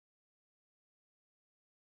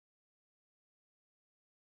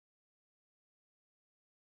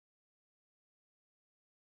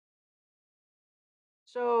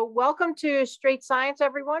So welcome to Strait Science,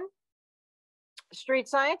 everyone. Strait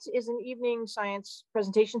Science is an evening science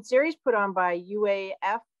presentation series put on by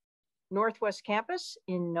UAF Northwest Campus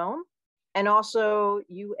in Nome, and also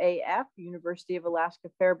UAF, University of Alaska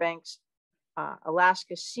Fairbanks,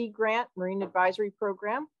 Alaska Sea Grant Marine Advisory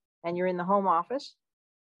Program, and you're in the home office.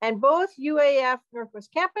 And both UAF Northwest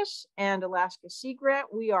Campus and Alaska Sea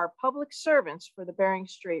Grant, we are public servants for the Bering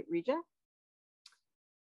Strait region.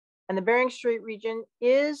 And the Bering Strait region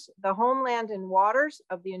is the homeland and waters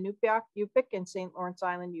of the Inupiaq, Yupik, and St. Lawrence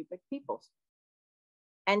Island Yupik peoples.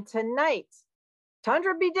 And tonight,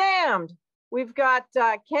 Tundra be damned, we've got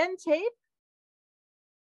Ken Tape.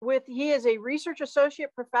 He is a research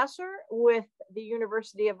associate professor with the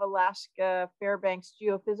University of Alaska Fairbanks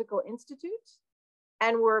Geophysical Institutes.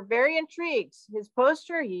 And we're very intrigued. His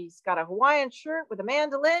poster, he's got a Hawaiian shirt with a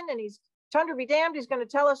mandolin, and he's Tundra be damned, he's going to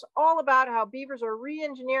tell us all about how beavers are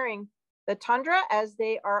re-engineering the tundra as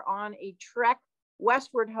they are on a trek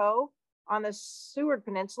westward on the Seward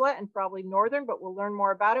Peninsula and probably northern, but we'll learn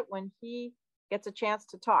more about it when he gets a chance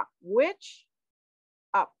to talk, which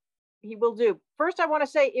he will do. First, I want to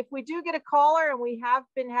say, if we do get a caller, and we have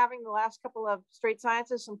been having the last couple of Strait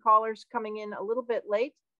Sciences, some callers coming in a little bit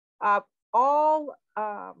late, it's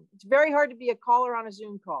very hard to be a caller on a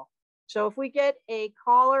Zoom call. So if we get a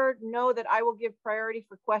caller, know that I will give priority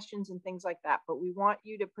for questions and things like that, but we want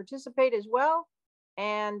you to participate as well.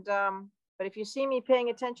 And, but if you see me paying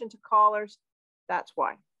attention to callers, that's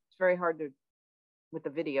why. It's very hard to, with the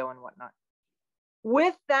video and whatnot.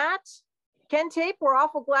 With that, Ken Tape, we're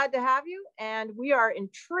awful glad to have you. And we are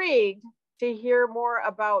intrigued to hear more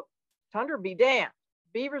about Tundra be damned,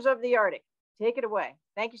 beavers of the Arctic. Take it away.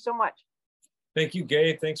 Thank you so much. Thank you,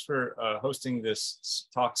 Gay. Thanks for hosting this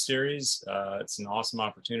talk series. It's an awesome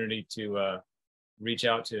opportunity to reach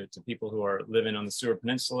out to people who are living on the Seward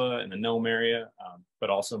Peninsula and the Nome area, but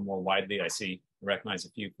also more widely. I recognize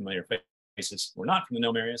a few familiar faces who are not from the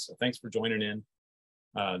Nome area, so thanks for joining in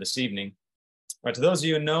this evening. All right, to those of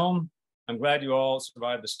you in Nome, I'm glad you all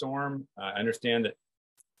survived the storm. I understand that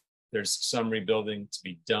there's some rebuilding to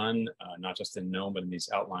be done, not just in Nome, but in these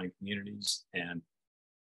outlying communities. And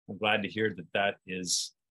I'm glad to hear that that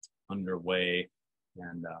is underway,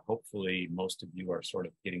 and hopefully most of you are sort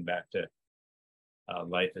of getting back to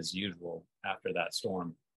life as usual after that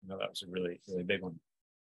storm. I know that was a really, really big one.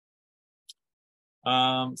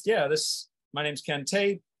 Yeah, my name's Ken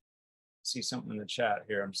Tape. See something in the chat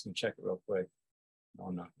here. I'm just gonna check it real quick. No,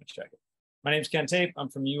 I'm not gonna check it. My name's Ken Tape. I'm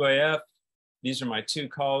from UAF. These are my two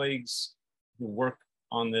colleagues who work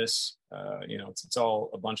on this. It's all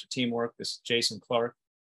a bunch of teamwork. This is Jason Clark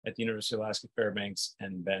at the University of Alaska Fairbanks,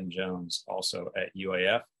 and Ben Jones, also at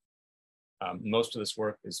UAF. Most of this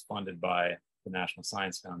work is funded by the National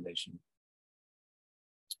Science Foundation.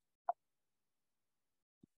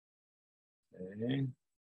 Okay.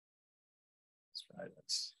 Let's try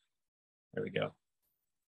this. There we go.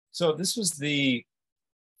 So this was the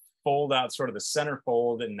fold out, sort of the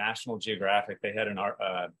centerfold in National Geographic. They had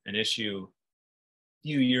an issue a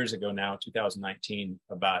few years ago now, 2019,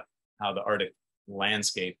 about how the Arctic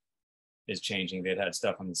landscape is changing. They'd had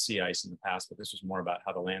stuff on the sea ice in the past, but this was more about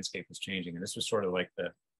how the landscape was changing. And this was sort of like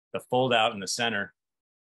the fold out in the center.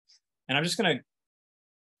 And I'm just going to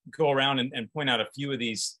go around and point out a few of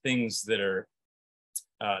these things that are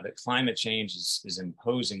that climate change is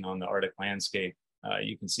imposing on the Arctic landscape.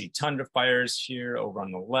 You can see tundra fires here over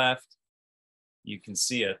on the left. You can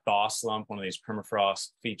see a thaw slump, one of these permafrost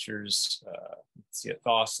features. You can see a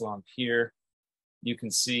thaw slump here. You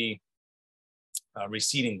can see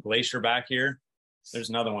receding glacier back here. There's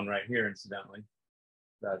another one right here, incidentally.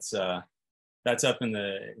 That's up in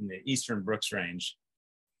the eastern Brooks Range.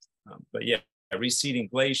 But yeah, receding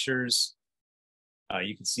glaciers.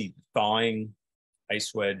 You can see thawing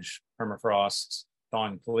ice wedge permafrost,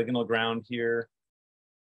 thawing polygonal ground here.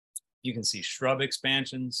 You can see shrub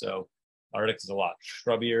expansion. So Arctic is a lot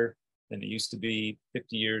shrubbier than it used to be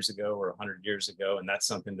 50 years ago or 100 years ago, and that's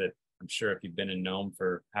something that I'm sure if you've been in Nome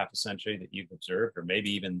for half a century that you've observed, or maybe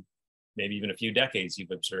even a few decades you've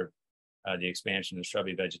observed the expansion of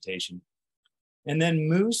shrubby vegetation. And then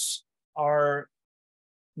moose are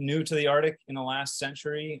new to the Arctic in the last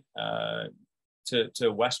century,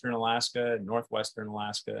 to Western Alaska, Northwestern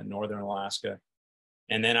Alaska, Northern Alaska.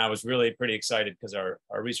 And then I was really pretty excited because our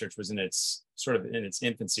research was in its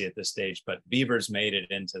infancy at this stage, but beavers made it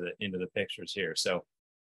into the pictures here. So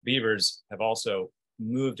beavers have also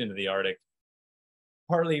moved into the Arctic,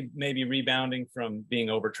 partly maybe rebounding from being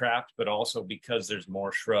overtrapped, but also because there's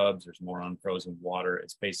more shrubs, there's more unfrozen water.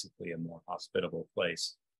 It's basically a more hospitable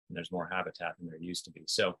place, and there's more habitat than there used to be.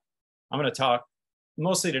 So I'm going to talk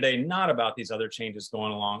mostly today, not about these other changes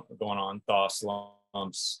going on, thaw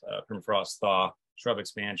slumps, permafrost thaw, shrub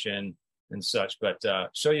expansion, and such, but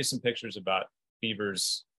show you some pictures about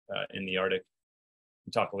beavers in the Arctic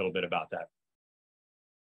and talk a little bit about that.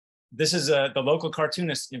 This is the local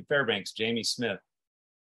cartoonist in Fairbanks, Jamie Smith.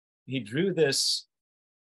 He drew this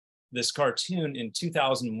cartoon in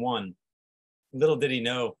 2001. Little did he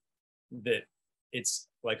know that it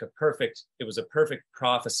was a perfect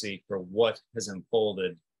prophecy for what has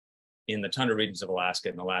unfolded in the tundra regions of Alaska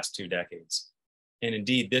in the last 2 decades. And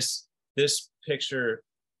indeed, this picture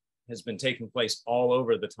has been taking place all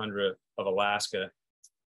over the tundra of Alaska.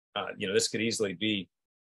 This could easily be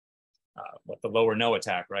the lower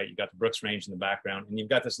Noatak, right? You've got the Brooks Range in the background, and you've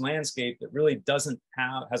got this landscape that really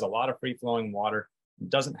has a lot of free-flowing water,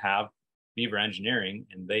 doesn't have beaver engineering,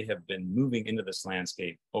 and they have been moving into this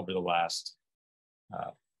landscape over the last,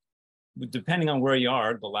 depending on where you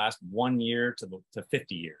are, the last 1 year to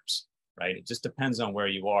 50 years, right? It just depends on where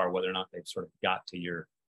you are, whether or not they've sort of got to your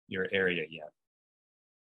area yet.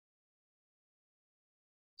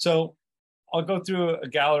 So I'll go through a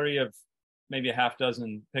gallery of maybe a half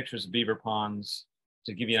dozen pictures of beaver ponds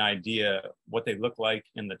to give you an idea what they look like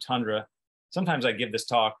in the tundra. Sometimes I give this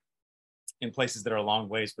talk in places that are a long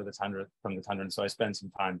ways from the tundra, and so I spend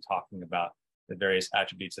some time talking about the various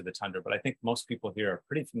attributes of the tundra, but I think most people here are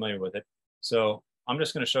pretty familiar with it. So I'm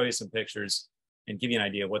just going to show you some pictures and give you an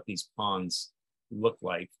idea of what these ponds look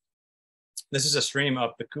like. This is a stream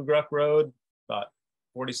up the Kugruk Road, about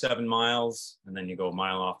 47 miles, and then you go a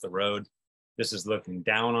mile off the road. This is looking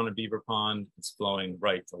down on a beaver pond. It's flowing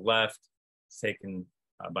right to left. It's taken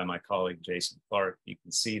by my colleague Jason Clark. You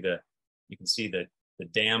can see the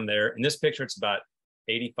dam there. In this picture, it's about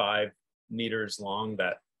 85 meters long,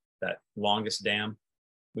 that longest dam.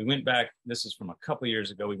 We went back, this is from a couple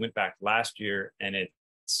years ago. We went back last year, and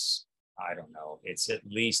it's, I don't know, it's at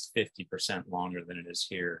least 50% longer than it is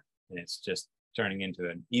here. And it's just turning into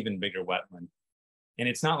an even bigger wetland. And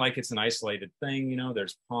it's not like it's an isolated thing,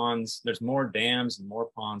 there's ponds, there's more dams and more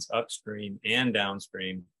ponds upstream and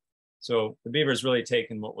downstream. So the beaver's really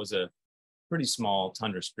taken what was a pretty small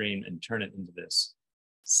tundra stream and turned it into this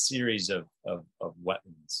series of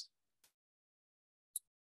wetlands.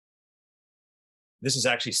 This is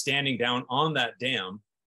actually standing down on that dam.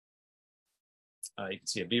 You can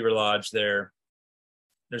see a beaver lodge there.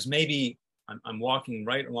 There's maybe, I'm walking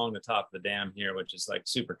right along the top of the dam here, which is like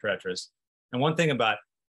super treacherous. And one thing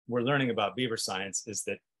we're learning about beaver science is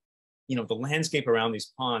that, the landscape around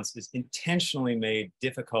these ponds is intentionally made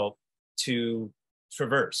difficult to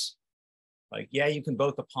traverse. Like, yeah, you can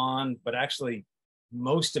boat the pond, but actually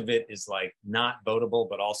most of it is like not boatable,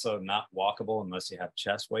 but also not walkable unless you have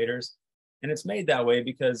chest waders. And it's made that way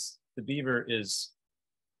because the beaver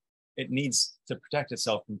it needs to protect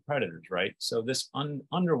itself from predators, right? So this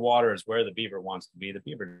underwater is where the beaver wants to be. The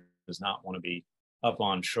beaver does not want to be up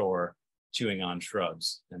on shore chewing on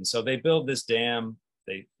shrubs. And so they build this dam,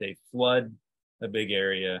 they flood a big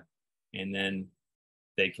area, and then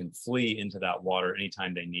they can flee into that water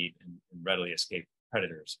anytime they need and readily escape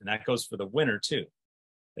predators. And that goes for the winter too.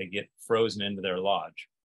 They get frozen into their lodge.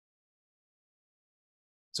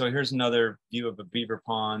 So here's another view of a beaver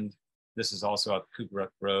pond. This is also up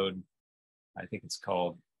Kugruk Road. I think it's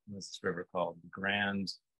called, what's this river called? Grand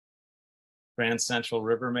Central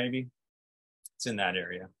River, maybe. It's in that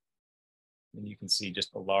area. And you can see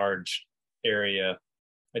just a large area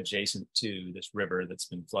adjacent to this river that's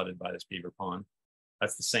been flooded by this beaver pond.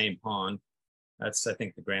 That's the same pond. That's, I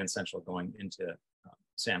think, the Grand Central going into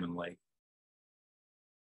Salmon Lake.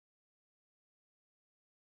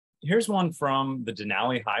 Here's one from the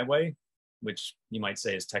Denali Highway, which you might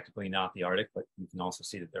say is technically not the Arctic, but you can also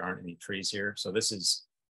see that there aren't any trees here. So this is,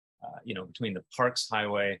 between the Parks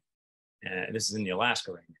Highway, and this is in the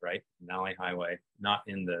Alaska Range, right? Denali Highway, not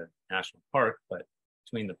in the national park, but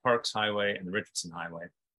between the Parks Highway and the Richardson Highway.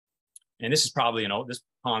 And this is probably this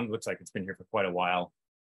pond looks like it's been here for quite a while.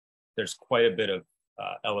 There's quite a bit of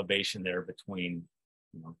elevation there between,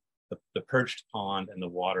 the perched pond and the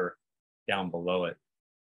water down below it.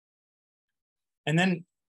 And then,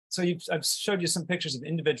 so I've showed you some pictures of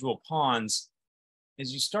individual ponds.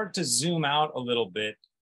 As you start to zoom out a little bit,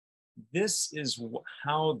 this is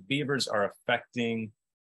how beavers are affecting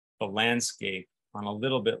the landscape on a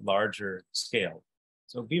little bit larger scale.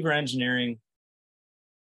 So beaver engineering,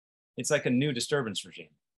 it's like a new disturbance regime,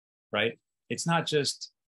 right? It's not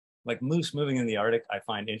just like moose moving in the Arctic. I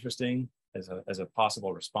find interesting as a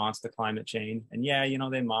possible response to climate change. And yeah,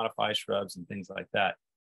 they modify shrubs and things like that.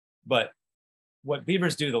 But what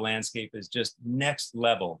beavers do to the landscape is just next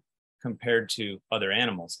level compared to other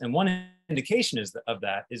animals. And one indication of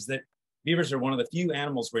that is that Beavers are one of the few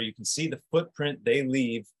animals where you can see the footprint they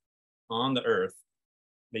leave on the earth,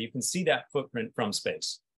 that you can see that footprint from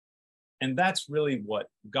space. And that's really what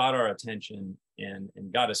got our attention and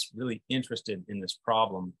got us really interested in this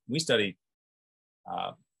problem. We study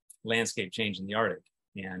landscape change in the Arctic,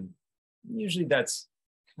 and usually that's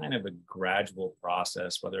kind of a gradual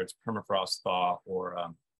process, whether it's permafrost thaw or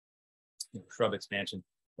shrub expansion.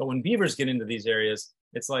 But when beavers get into these areas,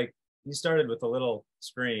 it's like you started with a little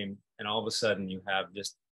stream and all of a sudden you have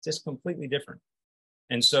just completely different.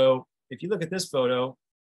 And so if you look at this photo,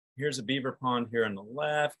 here's a beaver pond here on the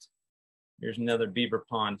left. Here's another beaver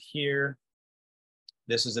pond here.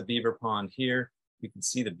 This is a beaver pond here. You can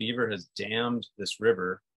see the beaver has dammed this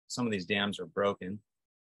river. Some of these dams are broken.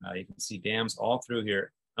 You can see dams all through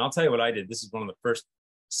here. And I'll tell you what I did. This is one of the first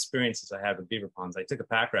experiences I had with beaver ponds. I took a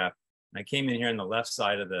pack raft and I came in here on the left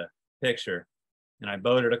side of the picture and I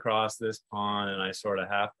boated across this pond, and I sort of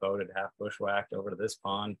half boated, half bushwhacked over to this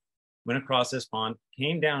pond, went across this pond,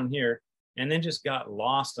 came down here, and then just got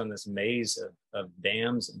lost on this maze of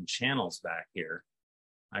dams and channels back here.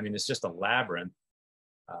 I mean, it's just a labyrinth.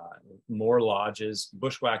 More lodges,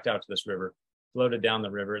 bushwhacked out to this river, floated down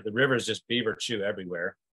the river. The river is just beaver chew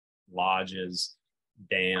everywhere. Lodges,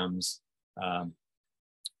 dams.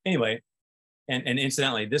 Anyway, and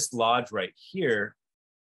incidentally, this lodge right here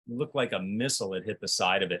looked like a missile had hit the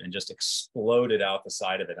side of it and just exploded out the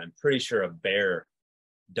side of it. I'm pretty sure a bear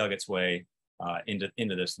dug its way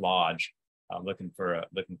into this lodge, looking for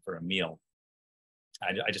a meal.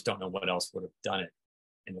 I just don't know what else would have done it,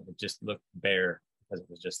 and it would just look bare because it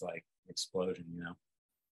was just like an explosion, you know.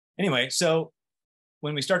 Anyway, so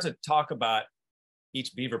when we start to talk about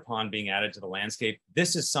each beaver pond being added to the landscape,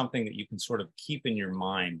 this is something that you can sort of keep in your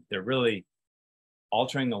mind. They're really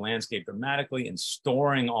altering the landscape dramatically and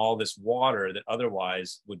storing all this water that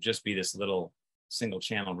otherwise would just be this little single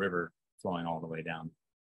channel river flowing all the way down.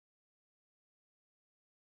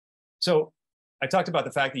 So I talked about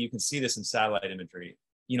the fact that you can see this in satellite imagery.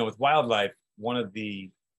 You know, with wildlife, one of the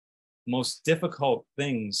most difficult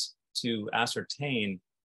things to ascertain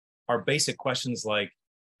are basic questions like,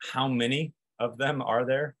 how many of them are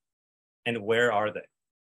there and where are they?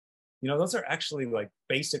 You know, those are actually like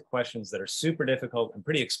basic questions that are super difficult and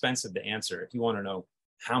pretty expensive to answer if you want to know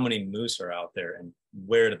how many moose are out there and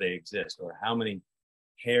where do they exist, or how many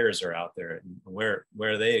hares are out there and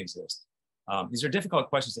where they exist. These are difficult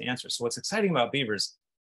questions to answer. So what's exciting about beavers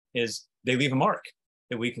is they leave a mark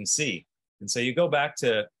that we can see. And so you go back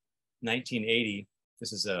to 1980,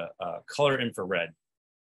 this is a color infrared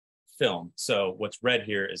film. So what's red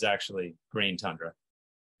here is actually green tundra.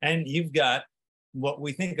 And you've got what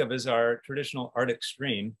we think of as our traditional Arctic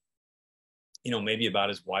stream, you know, maybe about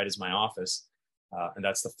as wide as my office. And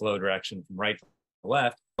that's the flow direction from right to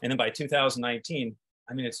left. And then by 2019,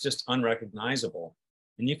 I mean, it's just unrecognizable.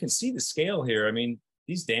 And you can see the scale here. I mean,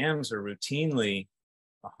 these dams are routinely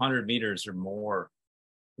 100 meters or more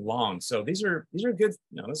long. So these are good,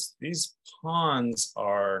 you know, these ponds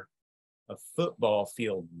are a football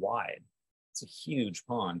field wide. It's a huge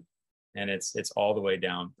pond, and it's all the way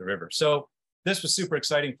down the river. So this was super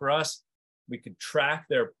exciting for us. We could track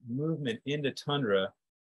their movement into tundra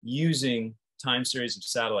using time series of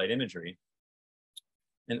satellite imagery.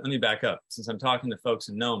 And let me back up, since I'm talking to folks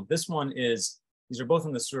in Nome. These are both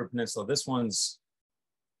on the Seward Peninsula. This one's,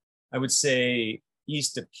 I would say,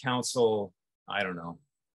 east of Council, I don't know,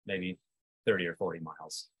 maybe 30 or 40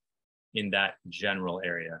 miles in that general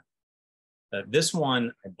area. This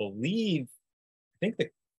one, I believe,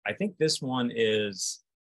 I think this one is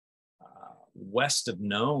west of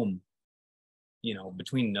Nome, you know,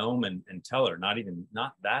 between Nome and Teller,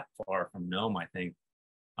 not that far from Nome, I think.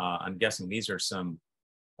 I'm guessing these are some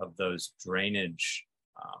of those drainage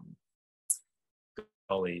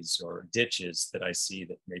gullies or ditches that I see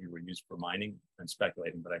that maybe were used for mining. I'm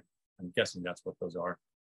speculating, but I'm guessing that's what those are.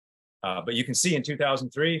 But you can see in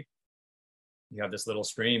 2003, you have this little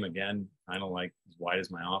stream again, kind of like as wide as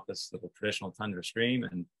my office, little traditional tundra stream,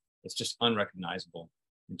 and it's just unrecognizable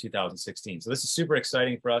in 2016. So this is super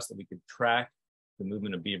exciting for us that we could track the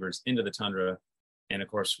movement of beavers into the tundra. And of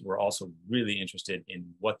course, we're also really interested in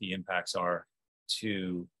what the impacts are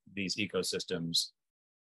to these ecosystems.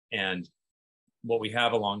 And what we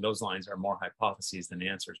have along those lines are more hypotheses than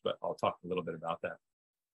answers, but I'll talk a little bit about that.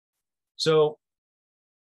 So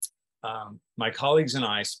my colleagues and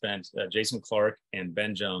I spent, Jason Clark and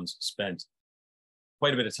Ben Jones spent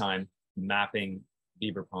quite a bit of time mapping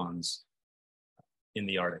beaver ponds in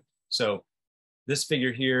the Arctic. So this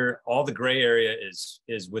figure here, all the gray area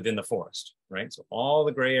is within the forest, right? So all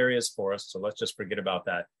the gray area is forest. So let's just forget about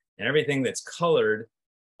that. And everything that's colored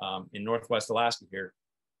in Northwest Alaska here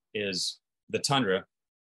is the tundra.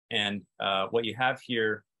 And what you have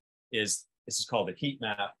here is, this is called a heat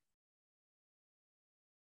map.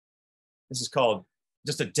 This is called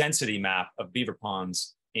just a density map of beaver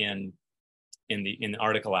ponds in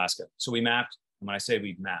Arctic Alaska. So we mapped, and when I say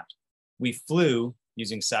we mapped, we flew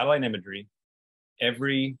using satellite imagery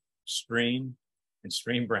every stream and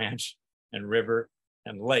stream branch and river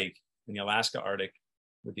and lake in the Alaska Arctic,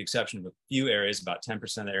 with the exception of a few areas, about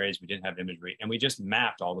 10% of the areas we didn't have imagery, and we just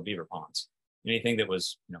mapped all the beaver ponds. Anything that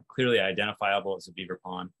was, you know, clearly identifiable as a beaver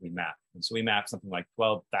pond, we mapped. And so we mapped something like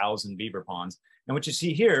 12,000 beaver ponds. And what you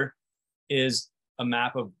see here is a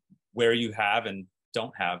map of where you have and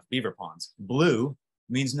don't have beaver ponds. Blue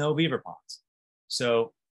means no beaver ponds.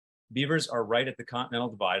 So beavers are right at the continental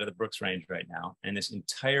divide of the Brooks Range right now, and this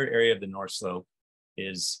entire area of the North Slope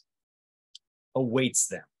awaits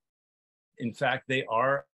them. In fact, they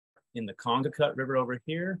are in the Congacut River over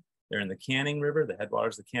here. They're in the Canning River, the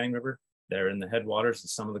headwaters of the Canning River. They're in the headwaters of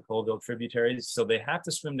some of the Colville tributaries. So they have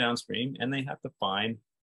to swim downstream, and they have to find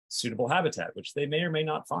suitable habitat, which they may or may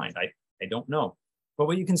not find. I don't know. But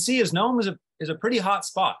what you can see is Nome is a pretty hot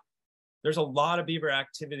spot. There's a lot of beaver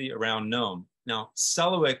activity around Nome. Now,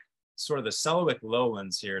 Selawik, sort of the Selawik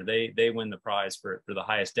lowlands here, they win the prize for the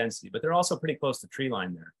highest density, but they're also pretty close to tree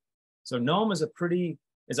line there. So Nome is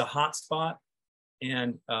a hot spot,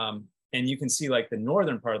 and you can see like the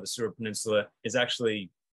northern part of the Seward Peninsula is actually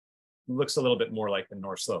looks a little bit more like the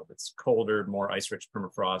North Slope. It's colder, more ice-rich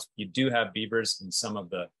permafrost. You do have beavers in some of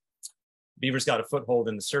the beavers got a foothold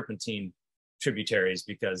in the Serpentine tributaries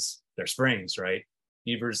because they're springs, right?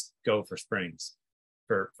 Beavers go for springs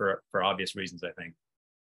for obvious reasons, I think.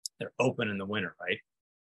 They're open in the winter, right?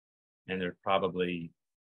 And they're probably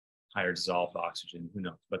higher dissolved oxygen, who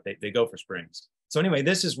knows, but they go for springs. So anyway,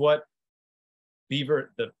 this is what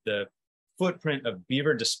the footprint of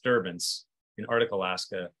beaver disturbance in Arctic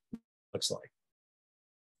Alaska looks like.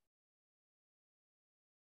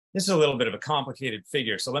 This is a little bit of a complicated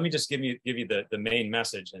figure, so let me just give you the main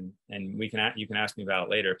message, and you can ask me about it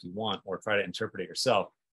later if you want, or try to interpret it yourself.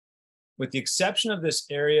 With the exception of this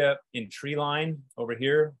area in tree line over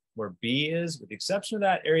here where B is, with the exception of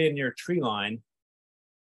that area near tree line,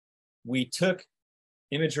 we took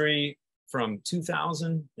imagery from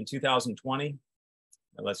 2000 and 2020,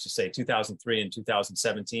 let's just say 2003 and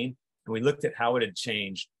 2017, and we looked at how it had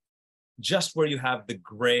changed just where you have the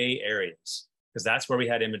gray areas, because that's where we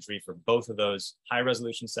had imagery for both of those, high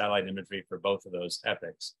resolution satellite imagery for both of those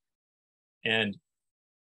epochs. And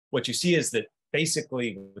what you see is that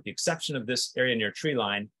basically, with the exception of this area near tree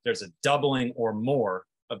line, there's a doubling or more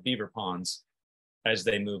of beaver ponds as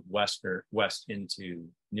they move west into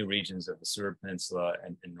new regions of the Seward Peninsula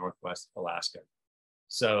and Northwest Alaska.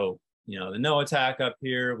 So, you know, the Noatak up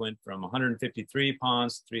here went from 153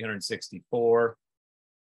 ponds to 364.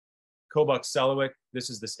 Kobuk-Selawik, this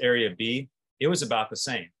is this area B, it was about the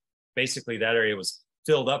same. Basically, that area was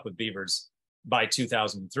filled up with beavers by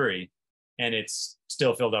 2003, and it's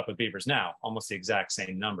still filled up with beavers now, almost the exact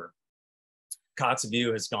same number.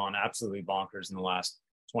 Kotzebue has gone absolutely bonkers in the last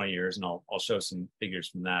 20 years, and I'll show some figures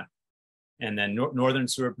from that. And then northern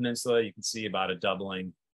Seward Peninsula, you can see about a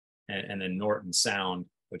doubling, and then Norton Sound,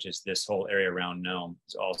 which is this whole area around Nome,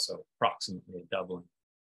 is also approximately a doubling.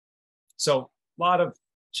 So a lot of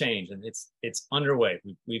change, and it's underway.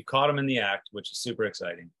 We've caught them in the act, which is super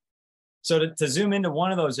exciting. So to zoom into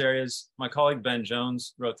one of those areas, my colleague Ben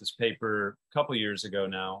Jones wrote this paper a couple years ago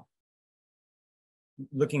now,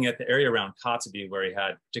 looking at the area around Kotzebue where he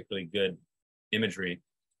had particularly good imagery.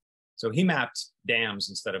 So he mapped dams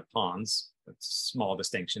instead of ponds. That's a small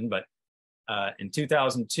distinction, but in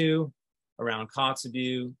 2002, around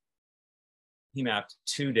Kotzebue, he mapped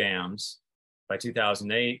 2 dams. By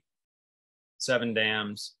 2008, 7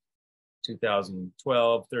 dams,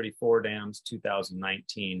 2012, 34 dams,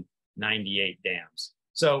 2019, 98 dams.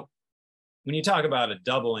 So when you talk about a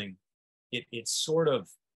doubling, it sort of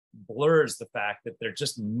blurs the fact that they're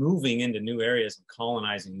just moving into new areas and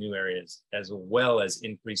colonizing new areas, as well as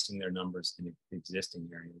increasing their numbers in existing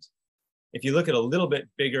areas. If you look at a little bit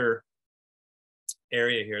bigger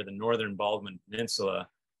area here, the northern Baldwin Peninsula,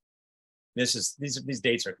 these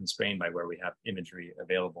dates are constrained by where we have imagery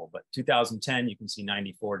available, but 2010, you can see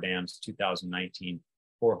 94 dams, 2019,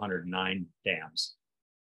 409 dams.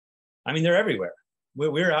 I mean, they're everywhere.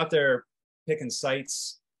 We're out there picking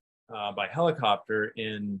sites by helicopter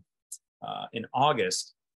in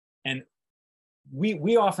August, and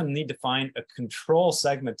we often need to find a control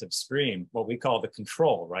segment of stream, what we call the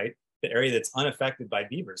control, right? The area that's unaffected by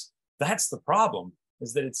beavers. That's the problem,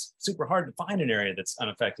 is that it's super hard to find an area that's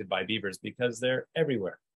unaffected by beavers because they're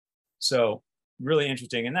everywhere. So really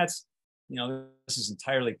interesting. And that's this is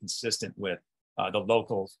entirely consistent with the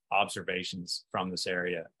local observations from this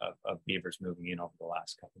area of beavers moving in over the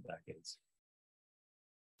last couple of decades.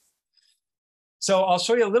 So I'll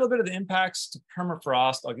show you a little bit of the impacts to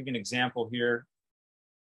permafrost. I'll give you an example here.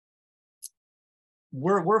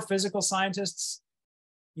 We're physical scientists.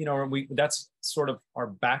 That's sort of our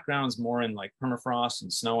backgrounds more in like permafrost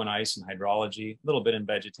and snow and ice and hydrology, a little bit in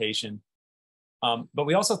vegetation. But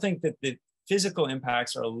we also think that the physical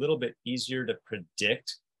impacts are a little bit easier to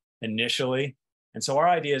predict initially. And so our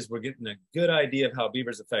idea is we're getting a good idea of how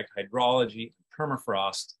beavers affect hydrology,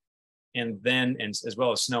 permafrost, and as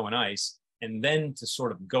well as snow and ice, and then to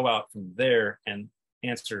sort of go out from there and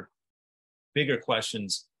answer bigger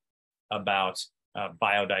questions about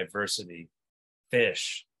biodiversity,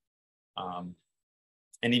 fish, and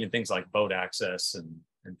even things like boat access and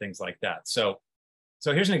things like that. So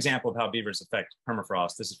here's an example of how beavers affect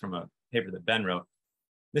permafrost. This is from a paper that Ben wrote.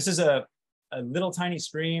 This is a little tiny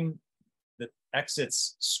stream that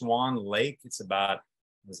exits Swan Lake. It's about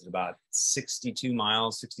 62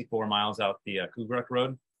 miles, 64 miles out the Kugruk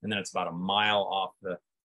Road. And then it's about a mile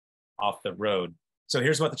off the road. So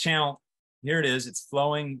here's what the channel, here it is. It's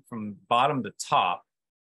flowing from bottom to top.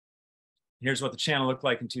 Here's what the channel looked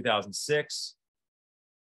like in 2006,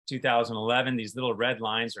 2011. These little red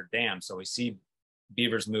lines are dams. So we see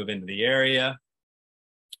beavers move into the area.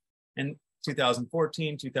 And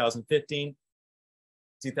 2014, 2015,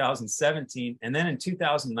 2017, and then in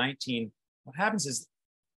 2019, what happens is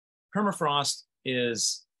permafrost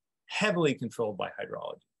is heavily controlled by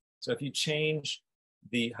hydrology. So if you change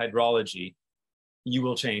the hydrology, you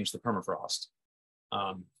will change the permafrost.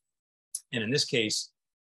 And in this case,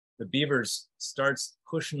 the beavers starts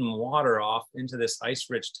pushing water off into this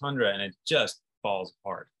ice-rich tundra, and it just falls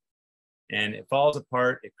apart. And it falls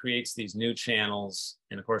apart, it creates these new channels.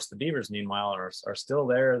 And of course, the beavers, meanwhile, are still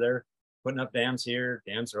there. They're putting up dams here,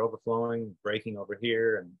 dams are overflowing, breaking over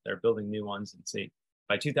here, and they're building new ones. And see,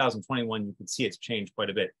 by 2021, you can see it's changed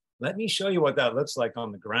quite a bit. Let me show you what that looks like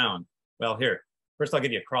on the ground. Well, here, first I'll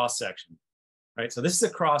give you a cross section, right? So this is a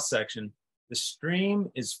cross section. The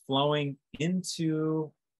stream is flowing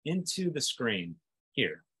into the screen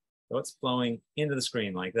here. So it's flowing into the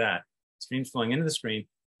screen like that. Stream's flowing into the screen.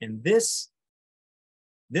 And this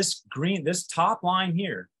top line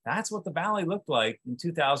here, that's what the valley looked like in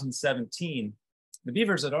 2017. The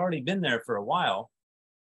beavers had already been there for a while,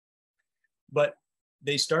 but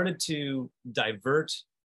they started to divert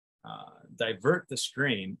the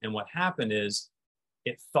stream. And what happened is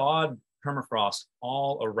it thawed permafrost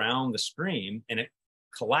all around the stream and it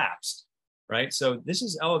collapsed, right? So this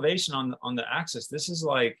is elevation on the axis. This is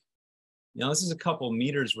like, this is a couple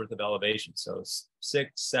meters worth of elevation. So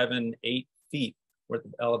 6, 7, 8 feet worth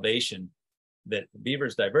of elevation that the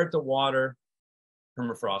beavers divert the water,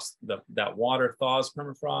 permafrost, that water thaws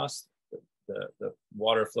permafrost, the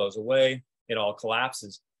water flows away, it all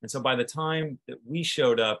collapses. And so by the time that we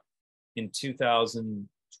showed up in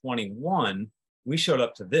 2021, we showed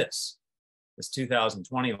up to this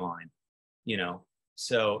 2020 line,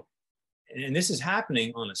 So, and this is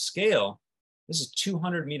happening on a scale, this is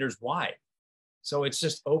 200 meters wide. So it's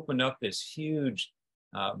just opened up this huge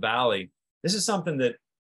valley. This is something that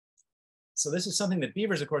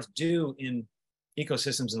beavers, of course, do in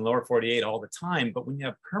ecosystems in the lower 48 all the time. But when you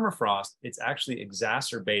have permafrost, it's actually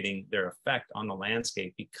exacerbating their effect on the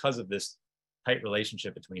landscape because of this tight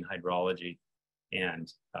relationship between hydrology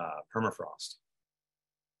and permafrost.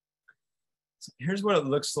 So here's what it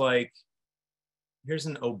looks like. Here's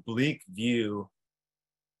an oblique view.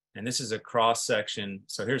 And this is a cross section.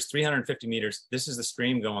 So here's 350 meters. This is the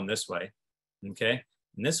stream going this way, okay?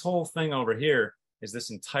 And this whole thing over here is this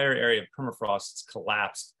entire area of permafrost. It's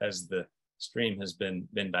collapsed as the stream has been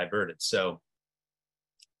diverted. So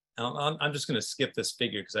I'm just gonna skip this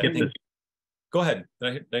figure because I think, go ahead,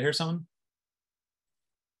 did I hear someone?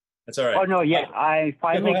 That's all right. Oh, no, yeah, I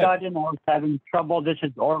finally got in. I was having trouble. This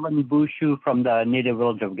is Orland Bushu from the native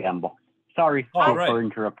village of Gamble. Sorry for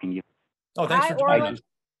interrupting you. Oh, thanks for joining us.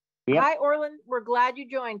 Yep. Hi, Orland. We're glad you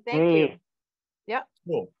joined. Thank you. Yep.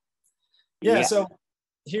 Cool. Yeah. So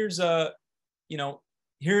here's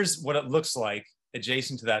here's what it looks like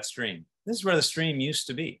adjacent to that stream. This is where the stream used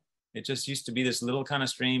to be. It just used to be this little kind of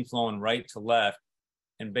stream flowing right to left.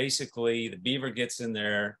 And basically the beaver gets in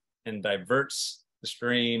there and diverts the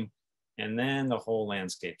stream. And then the whole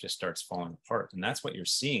landscape just starts falling apart. And that's what you're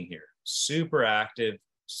seeing here. Super active,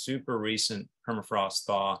 super recent permafrost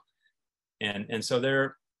thaw. And so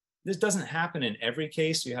this doesn't happen in every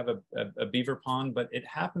case. You have a beaver pond, but it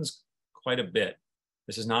happens quite a bit.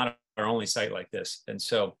 This is not our only site like this. And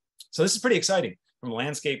so this is pretty exciting from a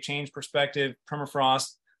landscape change perspective.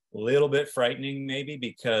 Permafrost little bit frightening maybe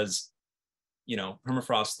because, you know,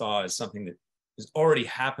 permafrost thaw is something that is already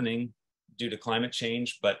happening due to climate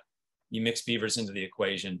change, but you mix beavers into the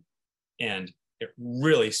equation and it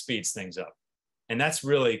really speeds things up. And that's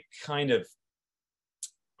really kind of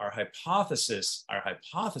our hypothesis. Our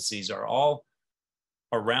hypotheses are all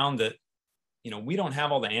around that, you know, we don't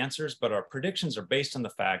have all the answers, but our predictions are based on the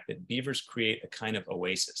fact that beavers create a kind of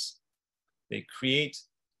oasis. They create,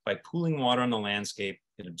 by pooling water on the landscape,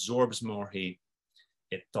 it absorbs more heat,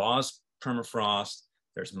 it thaws permafrost,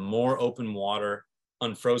 there's more open water,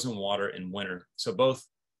 unfrozen water in winter. So both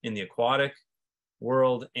in the aquatic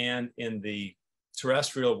world and in the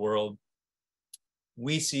terrestrial world,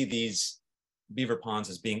 we see these beaver ponds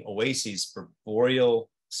as being oases for boreal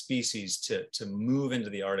species to move into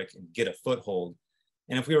the Arctic and get a foothold.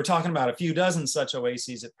 And if we were talking about a few dozen such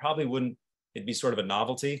oases, it probably wouldn't, it'd be sort of a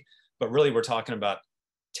novelty, but really we're talking about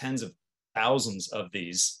tens of thousands of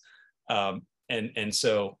these. And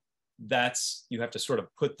so that's, you have to sort of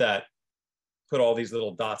put all these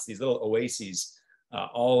little dots, these little oases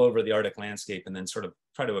all over the Arctic landscape, and then sort of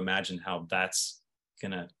try to imagine how that's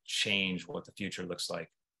gonna change what the future looks like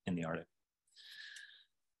in the Arctic.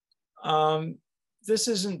 This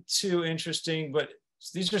isn't too interesting, but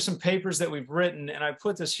these are some papers that we've written, and I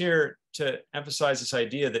put this here to emphasize this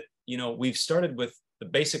idea that, you know, we've started with the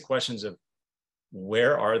basic questions of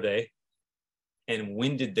where are they and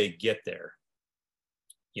when did they get there?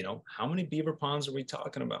 You know, how many beaver ponds are we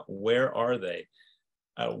talking about? Where are they?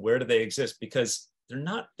 Where do they exist? Because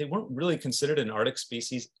they weren't really considered an Arctic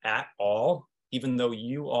species at all, even though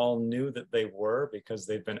you all knew that they were because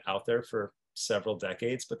they've been out there for several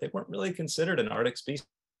decades, but they weren't really considered an Arctic species.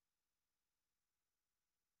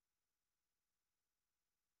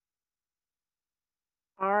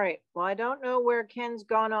 All right, well, I don't know where Ken's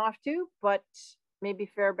gone off to, but maybe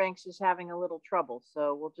Fairbanks is having a little trouble.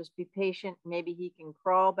 So we'll just be patient. Maybe he can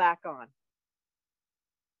crawl back on.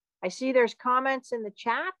 I see there's comments in the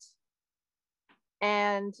chat,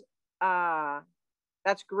 and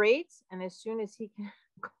that's great. And as soon as he can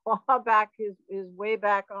claw back his way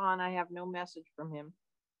back on, I have no message from him.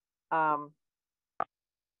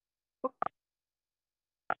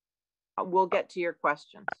 We'll get to your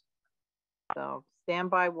questions. So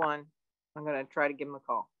stand by one. I'm going to try to give him a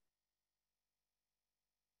call.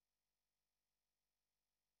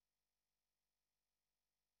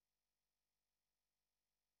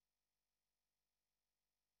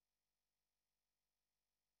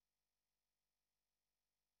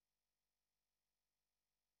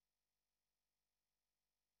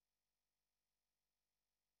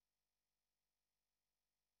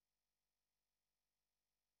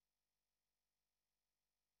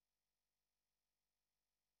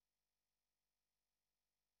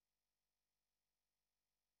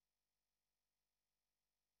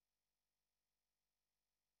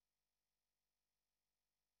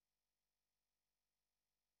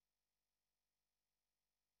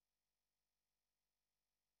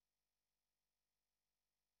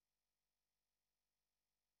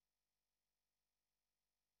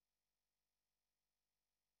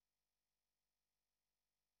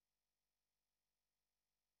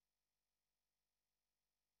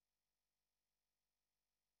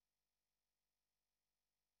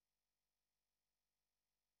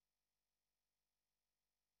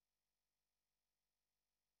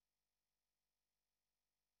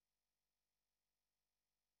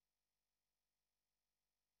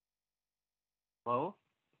 Hello?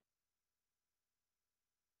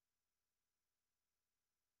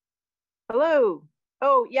 Hello.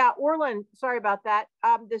 Oh, yeah, Orland, sorry about that.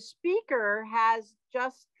 The speaker has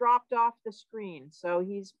just dropped off the screen, so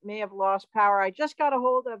he's may have lost power. I just got a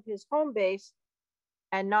hold of his home base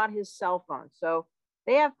and not his cell phone. So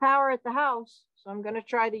they have power at the house, so I'm going to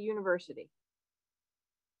try the university.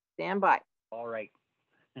 Stand by. All right.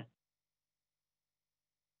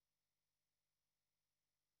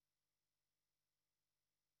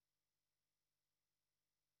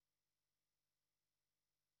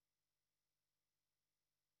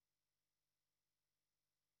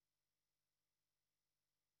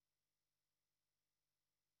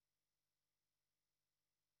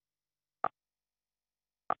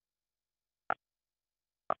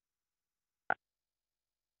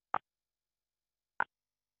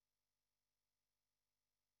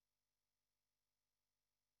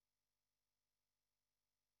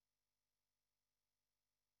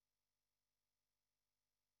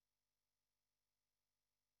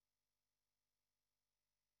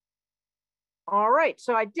 All right,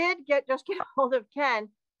 so I did just get a hold of Ken,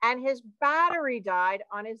 and his battery died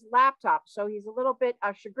on his laptop. So he's a little bit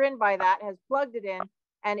chagrined by that, has plugged it in,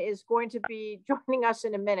 and is going to be joining us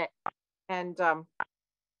in a minute. And so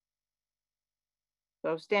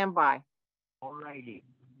stand by. All righty.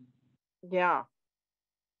 Yeah.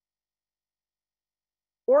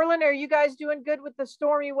 Orland, are you guys doing good with the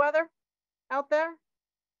stormy weather out there?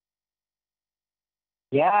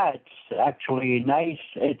 Yeah, it's actually nice.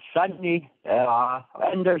 It's sunny,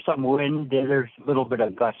 and there's some wind. There's a little bit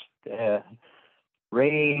of gust.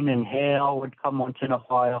 Rain and hail would come once in a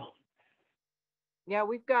while. Yeah,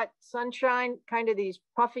 we've got sunshine, kind of these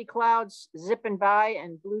puffy clouds zipping by,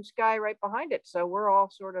 and blue sky right behind it. So we're all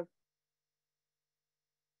sort of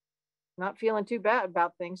not feeling too bad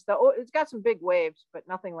about things. Though it's got some big waves, but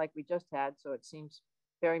nothing like we just had. So it seems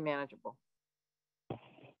very manageable.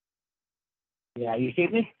 Yeah, you see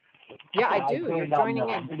me? Yeah, I do. You're joining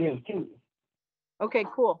in. Video too. Okay,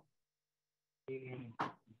 cool.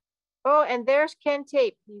 Oh, and there's Ken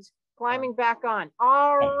Tape. He's climbing back on.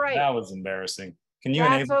 All right. That was embarrassing. Can you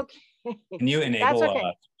That's enable? Okay. Can you enable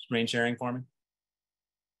okay. screen sharing for me?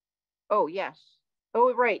 Oh yes.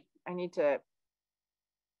 Oh right. I need to.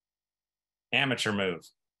 Amateur move.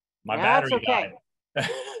 My That's battery okay. died.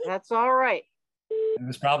 That's all right. It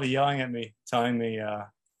was probably yelling at me, telling me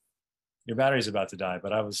your battery's about to die,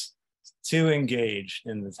 but I was too engaged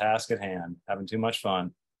in the task at hand, having too much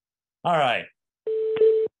fun. All right.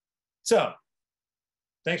 So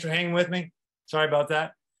thanks for hanging with me. Sorry about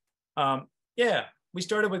that. Yeah, we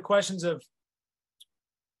started with questions of,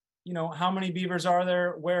 how many beavers are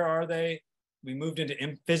there? Where are they? We moved into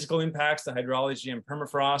physical impacts, the hydrology and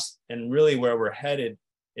permafrost, and really where we're headed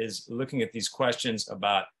is looking at these questions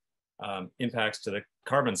about impacts to the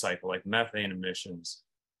carbon cycle, like methane emissions,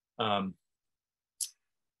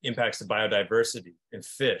 impacts to biodiversity and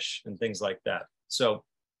fish and things like that. So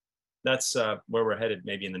that's where we're headed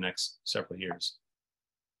maybe in the next several years.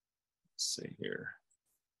 Let's see here.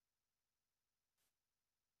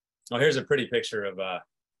 Oh, here's a pretty picture of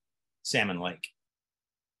Salmon Lake.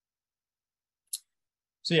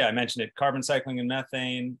 So yeah, I mentioned it, carbon cycling and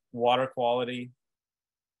methane, water quality.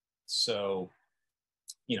 So,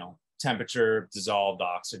 temperature, dissolved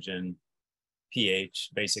oxygen,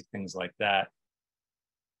 pH, basic things like that.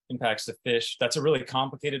 Impacts to fish. That's a really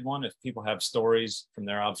complicated one. If people have stories from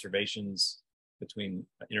their observations between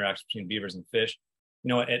interactions between beavers and fish,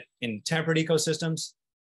 in temperate ecosystems,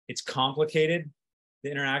 it's complicated,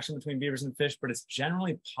 the interaction between beavers and fish, but it's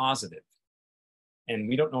generally positive. And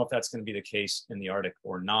we don't know if that's going to be the case in the Arctic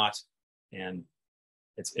or not. And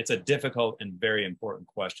it's a difficult and very important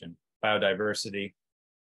question. Biodiversity,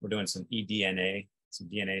 we're doing some eDNA, some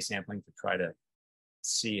DNA sampling to try to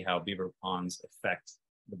see how beaver ponds affect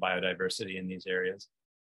the biodiversity in these areas.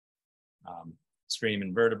 Stream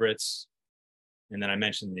invertebrates. And then I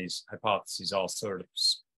mentioned these hypotheses all sort of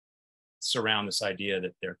surround this idea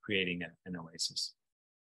that they're creating an oasis.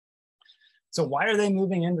 So why are they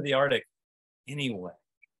moving into the Arctic anyway?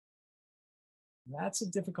 That's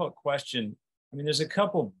a difficult question. I mean, there's a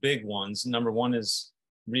couple big ones. Number one is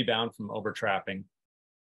rebound from overtrapping.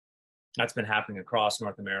 That's been happening across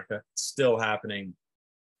North America. It's still happening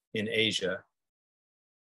in Asia.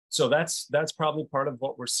 So that's probably part of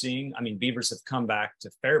what we're seeing. I mean, beavers have come back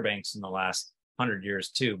to Fairbanks in the last 100 years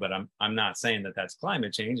too, but I'm not saying that that's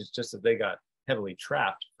climate change. It's just that they got heavily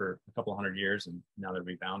trapped for a couple 100 years and now they're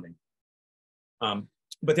rebounding.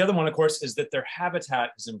 But the other one, of course, is that their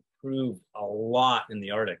habitat has improved a lot in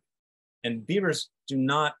the Arctic. And beavers do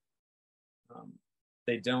not,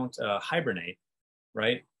 they don't hibernate,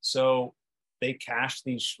 right? So they cache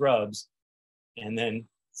these shrubs and then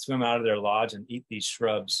swim out of their lodge and eat these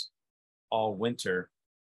shrubs all winter.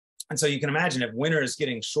 And so you can imagine if winter is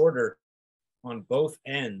getting shorter on both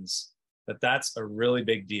ends, that's a really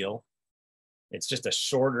big deal. It's just a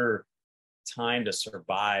shorter time to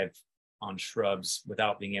survive on shrubs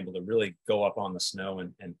without being able to really go up on the snow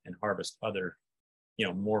and harvest other,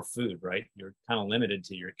 more food, right? You're kind of limited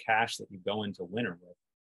to your cache that you go into winter with.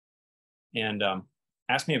 And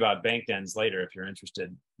ask me about bank dens later if you're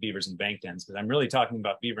interested, beavers and bank dens, because I'm really talking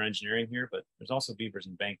about beaver engineering here, but there's also beavers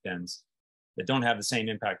and bank dens that don't have the same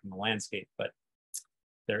impact on the landscape, but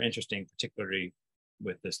they're interesting, particularly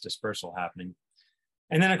with this dispersal happening.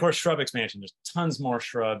 And then, of course, shrub expansion. There's tons more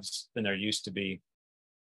shrubs than there used to be.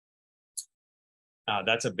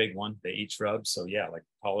 That's a big one. They eat shrubs. So yeah, like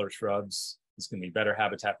taller shrubs, it's going to be better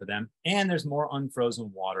habitat for them. And there's more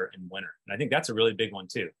unfrozen water in winter. And I think that's a really big one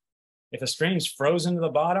too. If a stream's frozen to the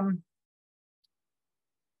bottom,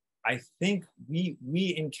 I think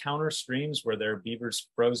we encounter streams where there are beavers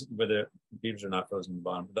frozen, where the beavers are not frozen to the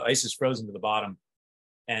bottom. The ice is frozen to the bottom.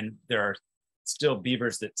 And there are still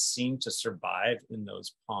beavers that seem to survive in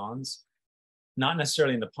those ponds. not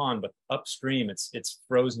necessarily in the pond, but upstream, it's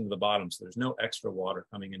frozen to the bottom. So there's no extra water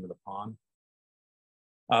coming into the pond.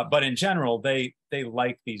 But in general, they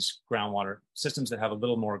like these groundwater systems that have a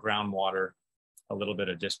little more groundwater, a little bit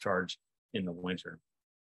of discharge in the winter.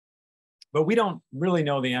 But we don't really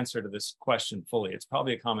know the answer to this question fully. It's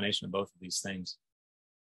probably a combination of both of these things.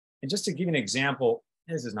 And just to give you an example,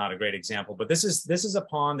 this is not a great example, but this is a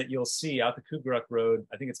pond that you'll see out the Kugaruk Road.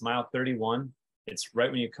 I think it's mile 31. It's right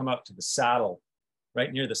when you come up to the saddle,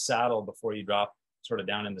 right near the saddle before you drop sort of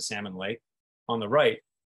down into Salmon Lake. On the right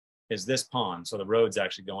is this pond. So the road's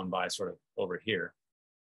actually going by sort of over here.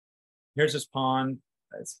 Here's this pond.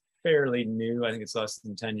 It's fairly new. I think it's less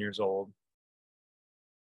than 10 years old.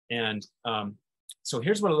 And so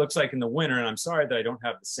here's what it looks like in the winter. And I'm sorry that I don't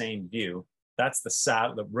have the same view. That's the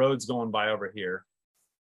saddle. The road's going by over here.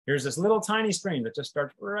 Here's this little tiny stream that just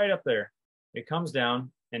starts right up there. It comes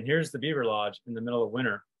down, and here's the beaver lodge in the middle of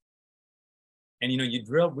winter. And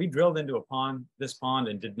we drilled into a pond, this pond,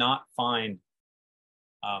 and did not find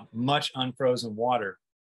much unfrozen water.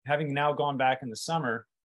 Having now gone back in the summer,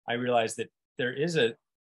 I realized that there's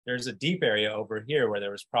a deep area over here where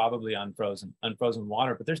there was probably unfrozen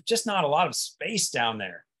water, but there's just not a lot of space down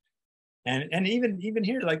there. And even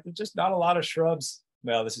here, like, there's just not a lot of shrubs.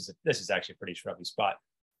 Well, this is actually a pretty shrubby spot.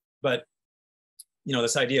 But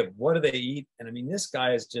this idea of what do they eat? And I mean, this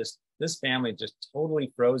family just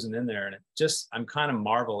totally frozen in there. And I'm kind of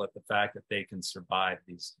marvel at the fact that they can survive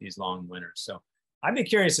these long winters. So I'd be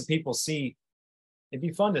curious if people it'd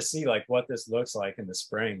be fun to see like what this looks like in the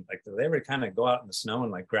spring. Like, do they ever kind of go out in the snow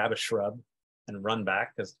and like grab a shrub and run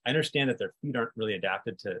back? Because I understand that their feet aren't really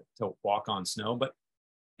adapted to walk on snow, but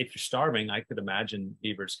if you're starving, I could imagine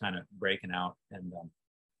beavers kind of breaking out and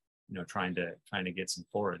trying to get some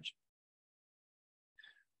forage.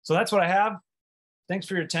 So that's what I have. Thanks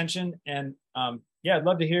for your attention. And yeah, I'd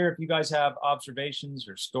love to hear if you guys have observations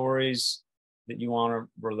or stories that you want to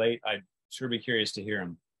relate. I'd sure be curious to hear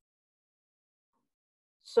them.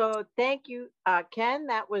 So thank you, Ken.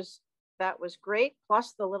 That was great.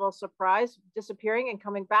 Plus the little surprise disappearing and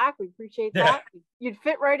coming back. We appreciate that. Yeah. You'd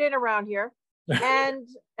fit right in around here. And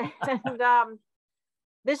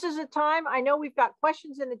this is a time, I know we've got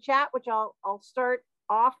questions in the chat, which I'll start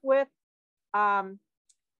off with.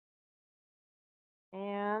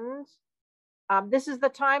 This is the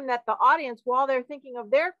time that the audience, while they're thinking of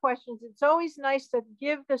their questions, it's always nice to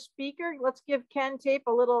give the speaker, let's give Ken Tape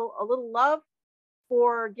a little love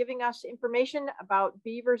for giving us information about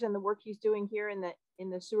beavers and the work he's doing here in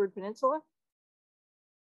the Seward Peninsula.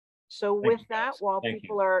 So with that, while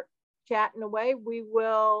people are chatting away, we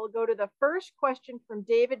will go to the first question from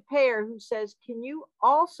David Payer, who says, can you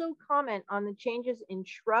also comment on the changes in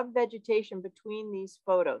shrub vegetation between these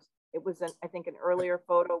photos? It was I think an earlier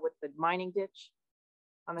photo with the mining ditch.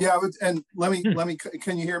 Yeah, and let me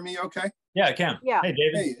can you hear me okay? Yeah, I can. Yeah. Hey,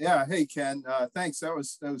 David. Hey Ken, thanks. That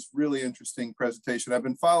was really interesting presentation. I've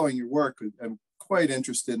been following your work. I'm quite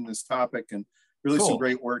interested in this topic, and really some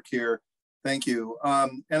great work here. Thank you.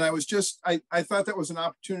 And I thought that was an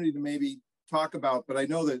opportunity to maybe talk about, but I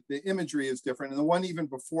know that the imagery is different. And the one even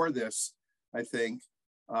before this, I think,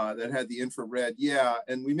 that had the infrared. Yeah,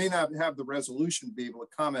 and we may not have the resolution to be able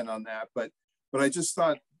to comment on that, but I just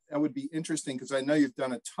thought that would be interesting because I know you've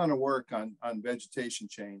done a ton of work on vegetation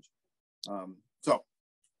change.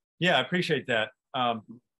 Yeah, I appreciate that.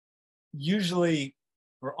 Usually,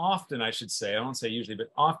 or often, I should say, I won't say usually,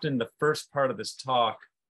 but often the first part of this talk,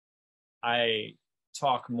 I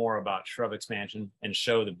talk more about shrub expansion and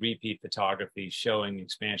show the repeat photography showing the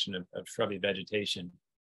expansion of shrubby vegetation.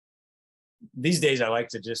 These days, I like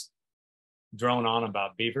to just drone on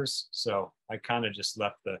about beavers. So I kind of just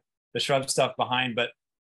left the shrub stuff behind. But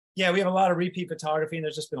yeah, we have a lot of repeat photography, and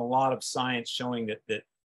there's just been a lot of science showing that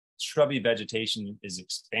shrubby vegetation is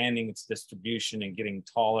expanding its distribution and getting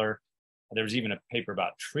taller. There was even a paper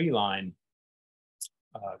about tree line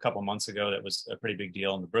a couple of months ago that was a pretty big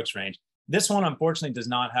deal in the Brooks Range. This one, unfortunately, does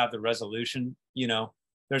not have the resolution.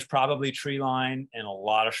 There's probably tree line and a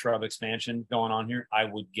lot of shrub expansion going on here, I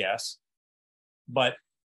would guess. But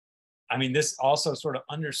I mean, this also sort of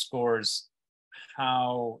underscores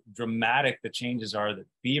how dramatic the changes are that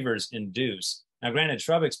beavers induce. Now, granted,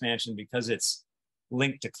 shrub expansion, because it's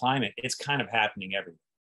linked to climate, it's kind of happening everywhere.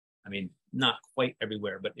 I mean, not quite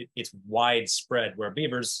everywhere, but it's widespread, where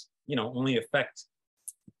beavers, only affect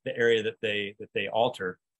the area that they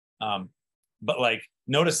alter. But like,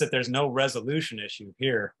 notice that there's no resolution issue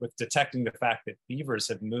here with detecting the fact that beavers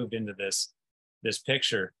have moved into this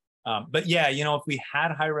picture. But yeah, if we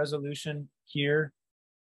had high resolution here,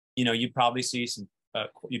 you'd probably see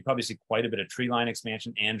quite a bit of tree line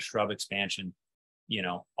expansion and shrub expansion, you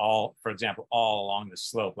know, all, for example, all along the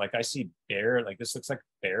slope. Like I see bare, like this looks like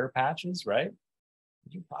bare patches, right?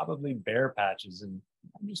 You probably bare patches, and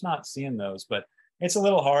I'm just not seeing those. But it's a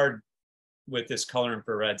little hard with this color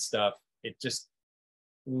infrared stuff. It just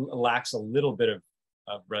lacks a little bit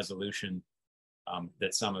of resolution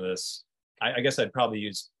that some of this, I guess I'd probably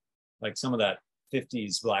use like some of that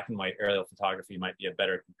 50s black and white aerial photography might be a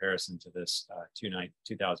better comparison to this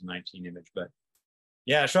 2019 image. But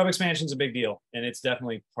yeah, shrub expansion is a big deal, and it's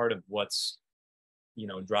definitely part of what's, you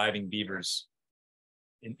know, driving beavers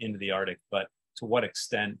into the Arctic. But to what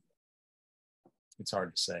extent, it's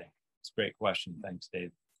hard to say. It's a great question. Thanks, Dave.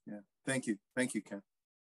 Yeah, thank you, Ken.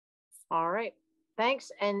 All right,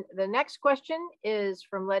 thanks. And the next question is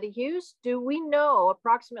from Letty Hughes. Do we know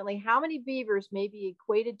approximately how many beavers may be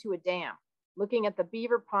equated to a dam? Looking at the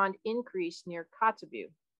beaver pond increase near Kotzebue,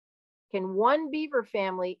 can one beaver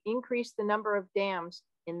family increase the number of dams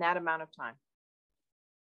in that amount of time?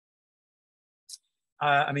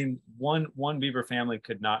 I mean, one beaver family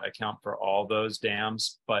could not account for all those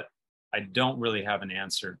dams, but I don't really have an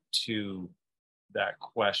answer to that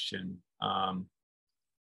question.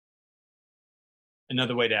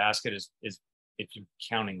 Another way to ask it is if you're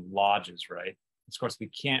counting lodges, right? Of course,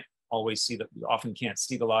 we often can't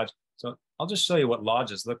see the lodge. So I'll just show you what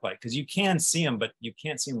lodges look like, because you can see them, but you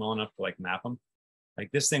can't see them well enough to like map them. Like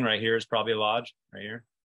this thing right here is probably a lodge right here,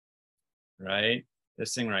 right?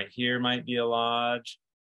 This thing right here might be a lodge.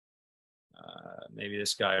 Maybe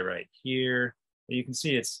this guy right here. But you can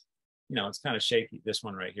see it's, you know, it's kind of shaky. This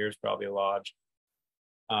one right here is probably a lodge.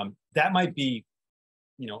 That might be,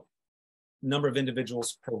 you know, number of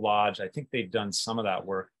individuals per lodge. I think they've done some of that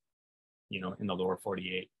work, you know, in the lower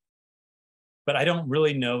 48. But I don't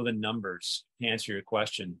really know the numbers to answer your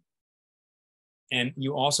question. And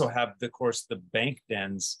you also have, of course, the bank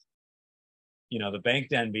dens. You know, the bank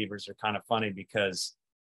den beavers are kind of funny because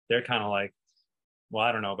they're kind of like, well,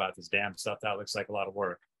 I don't know about this dam stuff. That looks like a lot of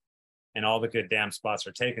work. And all the good dam spots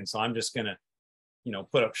are taken. So I'm just going to, you know,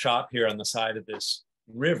 put up shop here on the side of this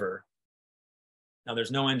river. Now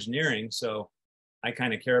there's no engineering, so I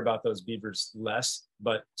kind of care about those beavers less,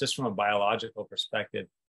 but just from a biological perspective,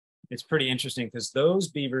 it's pretty interesting because those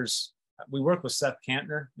beavers, we work with Seth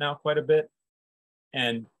Kantner now quite a bit.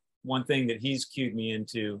 And one thing that he's cued me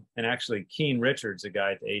into, and actually Keen Richards, a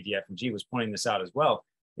guy at the ADF&G, was pointing this out as well.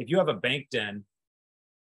 If you have a bank den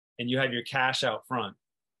and you have your cache out front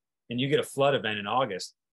and you get a flood event in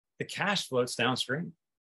August, the cache floats downstream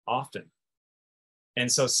often. And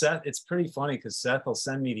so Seth, it's pretty funny because Seth will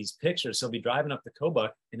send me these pictures. He'll be driving up the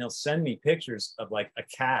Kobuk and he'll send me pictures of like a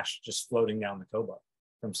cache just floating down the Kobuk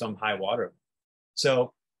from some high water.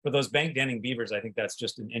 So for those bank denning beavers, I think that's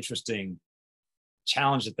just an interesting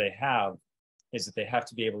challenge that they have, is that they have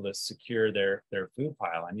to be able to secure their food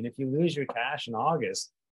pile. I mean, if you lose your cache in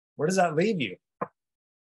August, where does that leave you?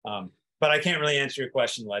 But I can't really answer your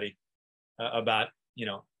question, Letty, about, you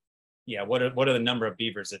know, yeah, what are the number of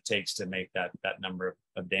beavers it takes to make that number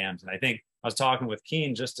of dams? And I think I was talking with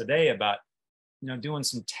Keen just today about, you know, doing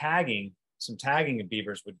some tagging of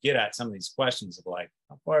beavers would get at some of these questions of like,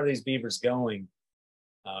 how far are these beavers going?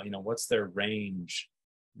 You know, what's their range?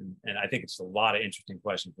 And I think it's a lot of interesting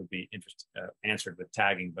questions would be answered with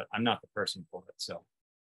tagging, but I'm not the person for it. So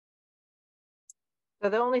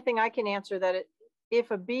the only thing I can answer that if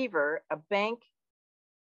a beaver, a bank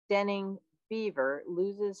denning beaver,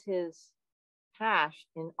 loses his cache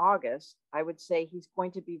in August, I would say he's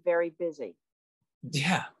going to be very busy.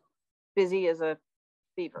 Yeah. Busy as a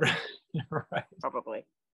beaver. Right. Probably.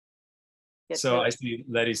 So I see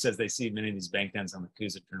Letty says they see many of these bank dens on the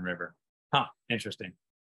Koozatrin River. Huh, interesting.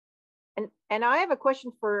 And I have a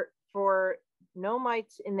question for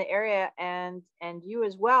nomites in the area and you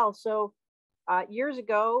as well. So years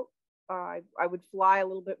ago, I would fly a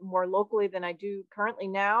little bit more locally than I do currently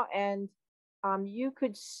now. And you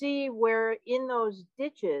could see where in those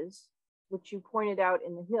ditches, which you pointed out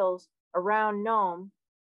in the hills around Nome,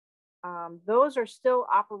 those are still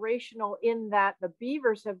operational in that the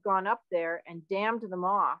beavers have gone up there and dammed them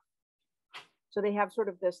off. So they have sort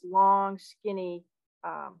of this long, skinny,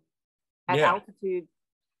 at altitude.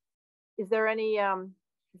 Is there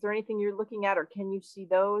anything you're looking at, or can you see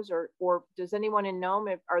those, or does anyone in Nome,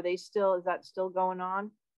 is that still going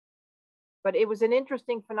on? But it was an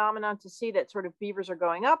interesting phenomenon to see that sort of beavers are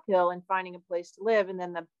going uphill and finding a place to live, and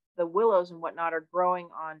then the willows and whatnot are growing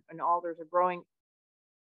on, and alders are growing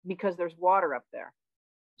because there's water up there.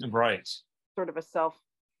 Right. Sort of a self.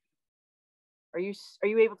 Are you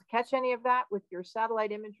able to catch any of that with your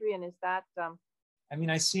satellite imagery? And is that? I mean,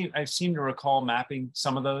 I seem to recall mapping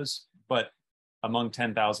some of those, but among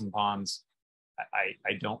 10,000 ponds,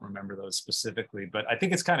 I don't remember those specifically, but I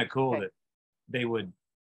think it's kind of cool that they would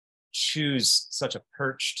choose such a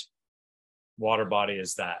perched water body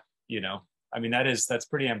as that, you know. I mean, that's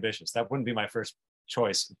pretty ambitious. That wouldn't be my first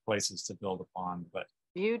choice of places to build a pond, but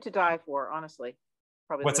view to die for, honestly.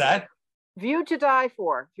 Probably. What's that? View to die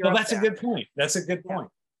for. Well, that's a good point. That's a good point.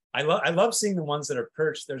 I love seeing the ones that are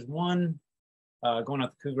perched. There's one going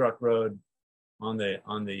up the Cougarock Road on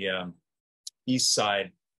the east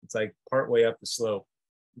side. It's like partway up the slope.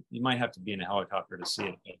 You might have to be in a helicopter to see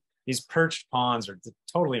it. But these perched ponds are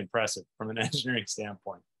totally impressive from an engineering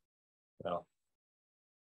standpoint. So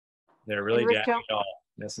they're really damming it all.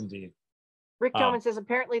 Yes, indeed. Rick Tillman says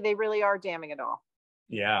apparently they really are damming it all.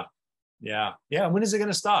 Yeah. When is it going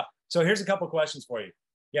to stop? So here's a couple questions for you.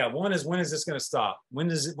 Yeah, one is, when is this going to stop? When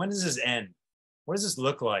does this end? What does this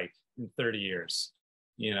look like in 30 years?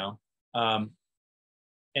 You know,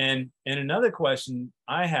 and another question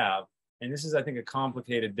I have, and this is, I think, a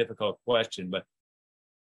complicated, difficult question, but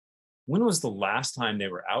when was the last time they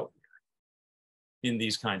were out here in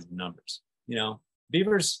these kinds of numbers? You know,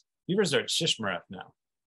 beavers are at Shishmaref now.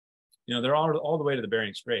 You know, they're all the way to the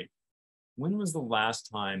Bering Strait. When was the last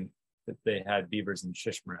time that they had beavers in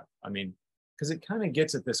Shishmaref? I mean, because it kind of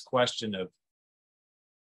gets at this question of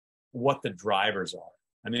what the drivers are.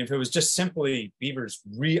 I mean, if it was just simply beavers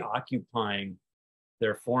reoccupying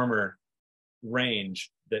their former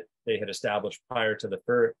range that they had established prior to the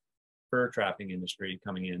fur trapping industry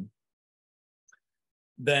coming in,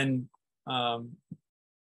 then,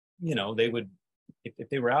 you know, they would, if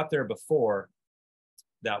they were out there before,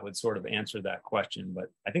 that would sort of answer that question.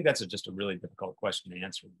 But I think that's just a really difficult question to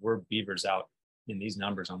answer. Were beavers out in these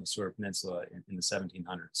numbers on the Seward Peninsula in the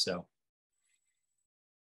 1700s? So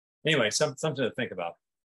anyway, something to think about.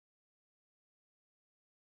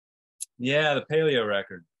 Yeah, the paleo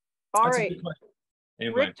record. All right.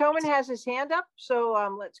 Anyway. Rick Toman has his hand up,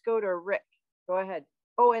 so let's go to Rick. Go ahead.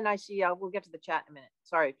 Oh, and I see, we'll get to the chat in a minute.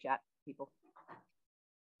 Sorry, chat people.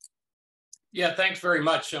 Yeah, thanks very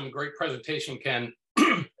much. Great presentation, Ken.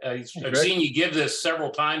 I've seen you give this several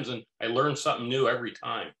times, and I learned something new every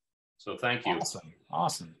time. So thank you.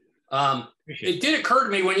 Awesome. It did occur to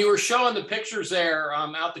me when you were showing the pictures there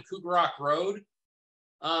out the Cougarock Road,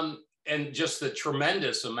 and just the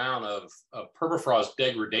tremendous amount of permafrost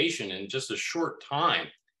degradation in just a short time.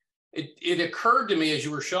 It occurred to me as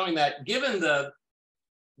you were showing that, given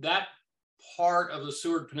that part of the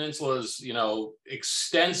Seward Peninsula's, you know,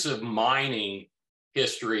 extensive mining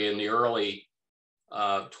history in the early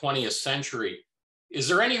 20th century, is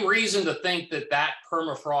there any reason to think that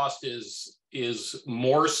permafrost is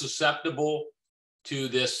more susceptible to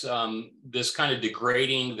this this kind of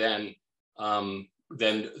degrading than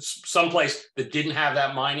someplace that didn't have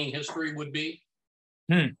that mining history would be?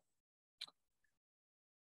 I'm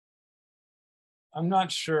not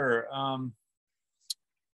sure.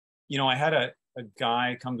 You know, I had a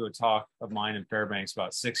guy come to a talk of mine in Fairbanks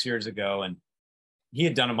about 6 years ago, and he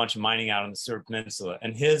had done a bunch of mining out on the Seward Peninsula,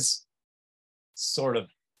 and his sort of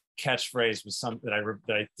catchphrase was something that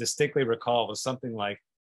I distinctly recall, was something like,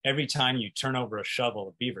 every time you turn over a shovel,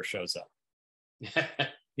 a beaver shows up.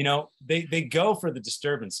 You know, they go for the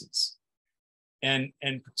disturbances. And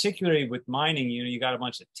particularly with mining, you know, you got a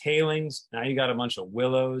bunch of tailings, now you got a bunch of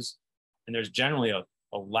willows, and there's generally a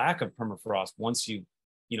lack of permafrost once you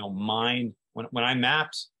know, mine. When I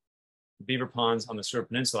mapped beaver ponds on the Seward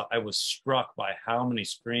Peninsula, I was struck by how many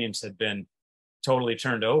streams had been totally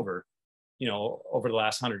turned over, you know, over the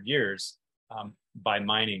last 100 years by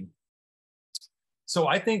mining. So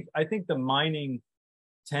I think the mining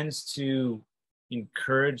tends to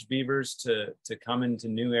encourage beavers to come into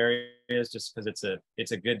new areas just because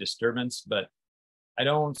it's a good disturbance. But I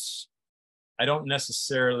don't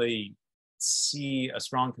necessarily see a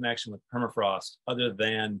strong connection with permafrost, other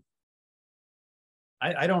than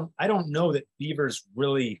I don't know that beavers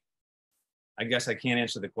really, I guess I can't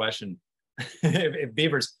answer the question if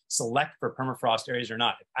beavers select for permafrost areas or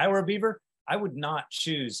not. If I were a beaver, I would not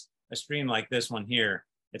choose a stream like this one here.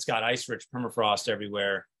 It's got ice-rich permafrost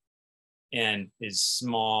everywhere and is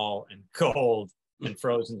small and cold and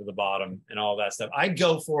frozen to the bottom and all that stuff. I'd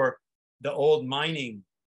go for the old mining,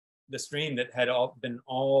 the stream that had been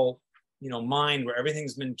you know, mined, where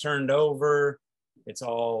everything's been turned over. It's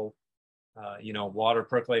all, you know, water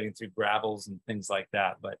percolating through gravels and things like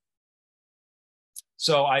that. But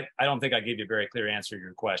so I don't think I gave you a very clear answer to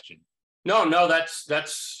your question. No, that's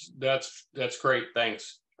great.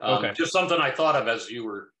 Thanks. Okay. Just something I thought of as you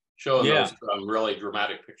were showing those really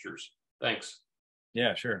dramatic pictures. Thanks.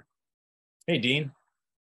 Yeah, sure. Hey, Dean.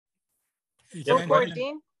 Go for it,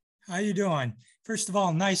 Dean. How you doing? First of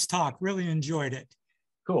all, nice talk. Really enjoyed it.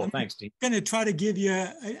 Cool. Thanks, Dean. I'm going to try to give you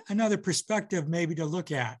another perspective maybe to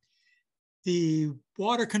look at. The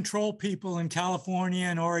water control people in California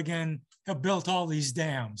and Oregon have built all these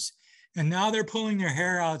dams. And now they're pulling their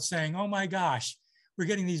hair out saying, oh my gosh, we're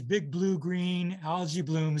getting these big blue-green algae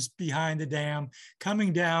blooms behind the dam,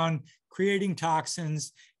 coming down, creating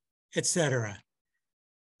toxins, etc.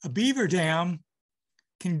 A beaver dam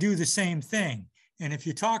can do the same thing. And if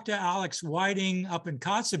you talk to Alex Whiting up in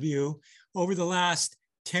Kotzebue, over the last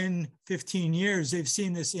 10, 15 years, they've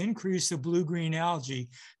seen this increase of blue-green algae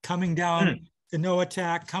coming down the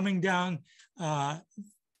Noatak, coming down the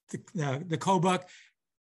Kobuk.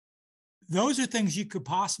 Those are things you could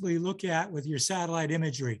possibly look at with your satellite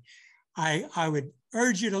imagery. I would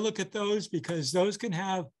urge you to look at those because those can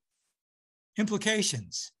have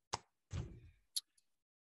implications.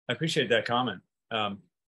 I appreciate that comment.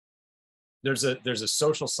 There's a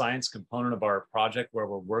social science component of our project where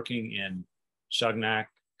we're working in Shugnak,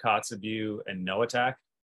 Kotzebue, and Noatak,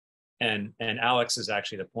 and Alex is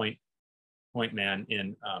actually the point man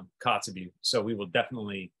in Kotzebue. So we will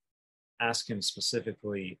definitely ask him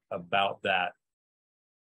specifically about that.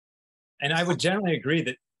 And I would generally agree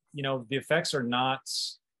that, you know, the effects are not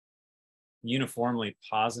uniformly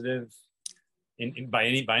positive by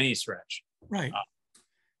any stretch. Right.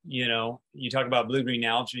 You know, you talk about blue-green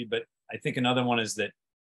algae, but I think another one is that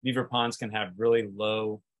beaver ponds can have really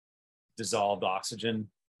low dissolved oxygen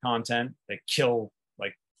content that kill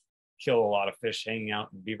a lot of fish hanging out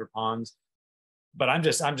in beaver ponds. But I'm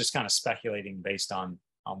just kind of speculating based on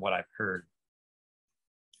what I've heard.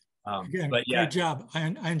 Again, but yeah, great job.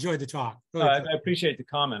 I enjoyed the talk. Really I appreciate the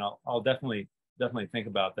comment. I'll definitely think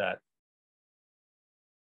about that.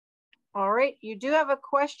 All right, you do have a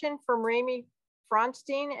question from Ramey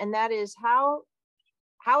Fronstein, and that is how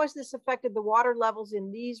has this affected the water levels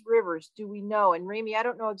in these rivers? Do we know? And Ramey, I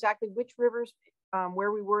don't know exactly which rivers,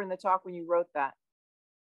 where we were in the talk when you wrote that.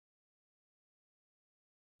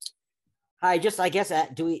 I guess, I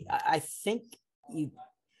think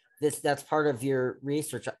that's part of your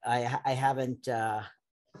research. I haven't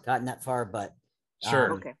gotten that far, but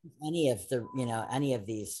sure. Okay. Any of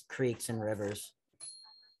these creeks and rivers.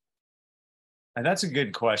 And that's a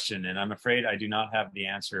good question. And I'm afraid I do not have the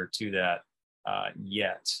answer to that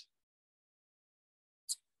yet.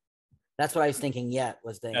 That's what I was thinking. Yet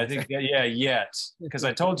was the answer. I think, yeah, yet, because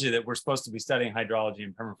I told you that we're supposed to be studying hydrology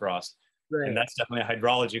and permafrost, right. And that's definitely a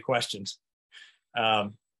hydrology question.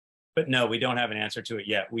 But no, we don't have an answer to it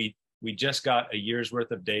yet. We just got a year's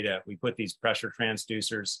worth of data. We put these pressure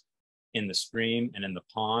transducers in the stream and in the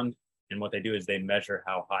pond, and what they do is they measure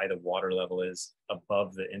how high the water level is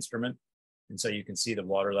above the instrument, and so you can see the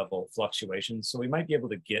water level fluctuations. So we might be able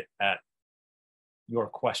to get at your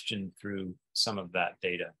question through some of that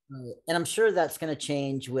data. And I'm sure that's going to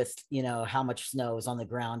change with, you know, how much snow is on the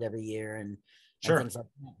ground every year and sure. Things like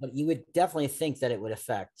that. But you would definitely think that it would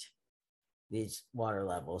affect these water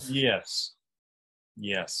levels. Yes.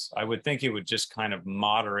 I would think it would just kind of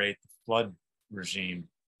moderate the flood regime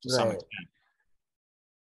to some extent.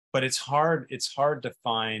 But it's hard to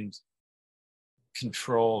find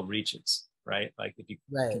control reaches, right? Like if you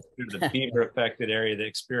consider the beaver affected area, the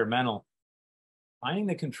experimental, finding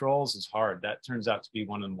the controls is hard. That turns out to be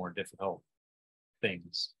one of the more difficult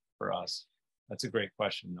things for us. That's a great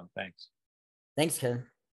question, though. Thanks. Thanks, Ken.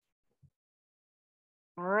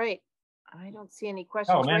 All right. I don't see any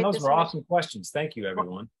questions. Oh man, those were awesome questions. Thank you,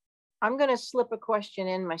 everyone. I'm going to slip a question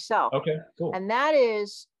in myself. Okay, cool. And that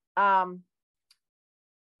is, are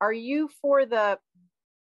you for the,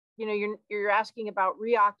 you know, you're asking about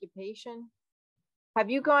reoccupation.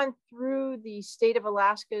 Have you gone through the state of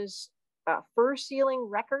Alaska's fur sealing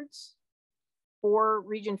records for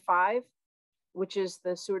Region 5, which is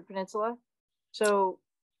the Seward Peninsula? So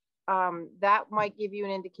that might give you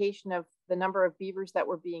an indication of the number of beavers that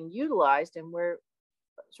were being utilized, and we're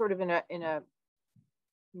sort of in a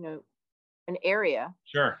you know, an area.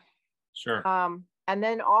 Sure. And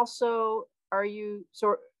then also, are you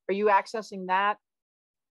accessing that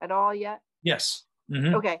at all yet? Yes.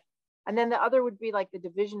 Mm-hmm. Okay. And then the other would be like the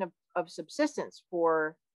division of subsistence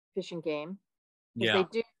for fish and game. Yeah. They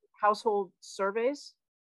do household surveys.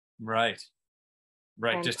 Right.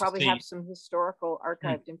 And just probably have some historical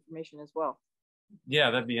archived information as well. Yeah,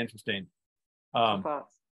 that'd be interesting. One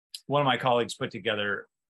of my colleagues put together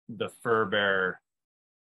the fur bearer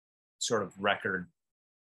sort of record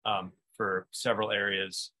for several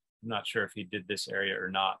areas. I'm not sure if he did this area or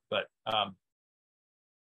not, but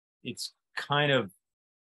it's kind of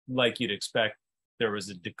like you'd expect. There was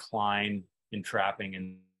a decline in trapping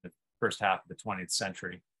in the first half of the 20th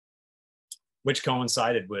century, which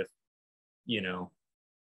coincided with, you know,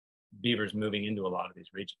 beavers moving into a lot of these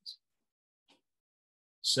regions.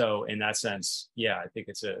 So in that sense, yeah, I think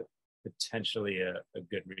it's potentially a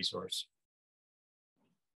good resource.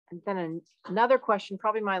 And then another question,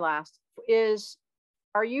 probably my last, is,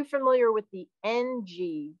 are you familiar with the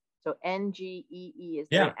NG? So NGEE is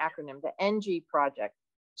the acronym, the NG project.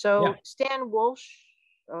 So Stan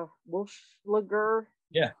Wolfschlager.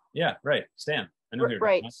 Yeah, right. Stan. I know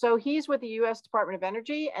right. So he's with the U.S. Department of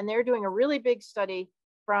Energy, and they're doing a really big study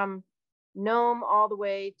from Nome all the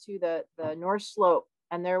way to the North Slope.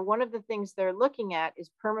 And one of the things they're looking at is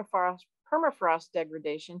permafrost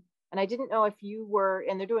degradation. And I didn't know if you were,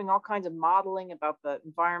 and they're doing all kinds of modeling about the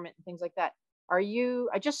environment and things like that.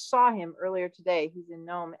 I just saw him earlier today. He's in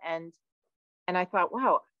Nome, and I thought,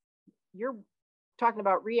 wow, you're talking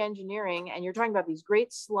about re-engineering, and you're talking about these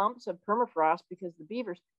great slumps of permafrost because the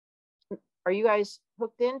beavers. Are you guys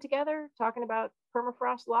hooked in together talking about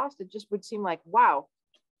permafrost lost? It just would seem like, wow,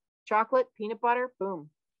 chocolate, peanut butter, boom.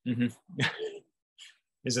 Mm-hmm.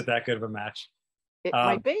 Is it that good of a match? It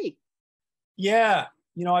might be. Yeah,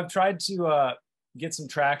 I've tried to get some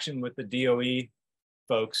traction with the DOE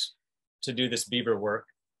folks to do this beaver work,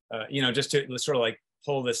 just to sort of like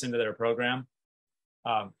pull this into their program.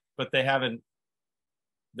 But they haven't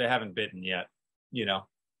bitten yet,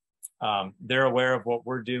 They're aware of what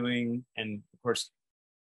we're doing. And of course,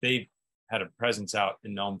 they've had a presence out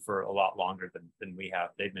in Nome for a lot longer than we have.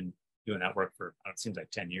 They've been doing that work for, it seems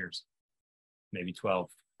like 10 years, maybe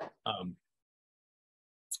 12.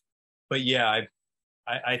 But yeah,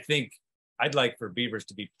 I think I'd like for beavers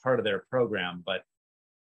to be part of their program, but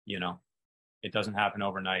it doesn't happen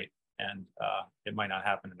overnight, and it might not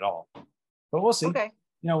happen at all. But we'll see. Okay.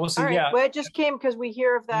 We'll see. All right. Yeah. Well, it just came because we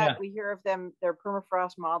hear of that. Yeah. We hear of them, their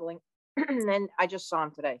permafrost modeling, and I just saw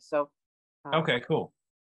them today. So. Okay. Cool.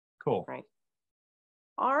 Right.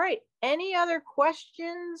 All right. Any other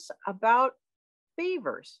questions about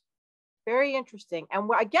beavers? Very interesting. And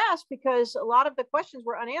I guess because a lot of the questions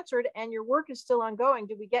were unanswered and your work is still ongoing,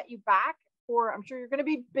 did we get you back for, I'm sure you're going to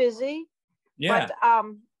be busy. Yeah. But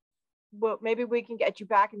well, maybe we can get you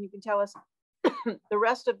back and you can tell us the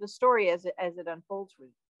rest of the story as it unfolds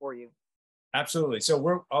for you. Absolutely.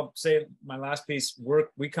 So I'll say my last piece,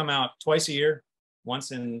 we come out twice a year,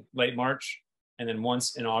 once in late March and then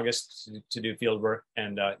once in August to do field work.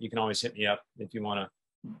 And you can always hit me up if you want to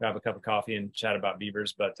grab a cup of coffee and chat about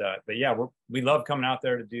beavers. But yeah, we love coming out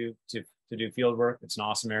there to do field work. It's an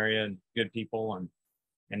awesome area and good people.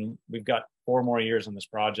 And we've got 4 more years on this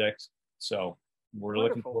project. So we're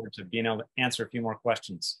looking forward to being able to answer a few more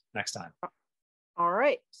questions next time. All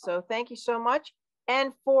right. So thank you so much.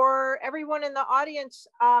 And for everyone in the audience,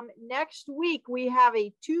 next week we have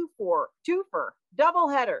a twofer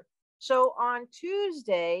doubleheader. So on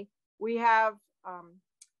Tuesday, we have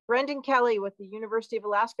Brendan Kelly with the University of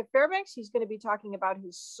Alaska Fairbanks. He's going to be talking about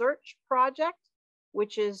his search project,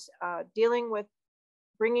 which is dealing with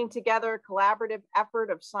bringing together a collaborative effort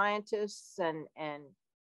of scientists and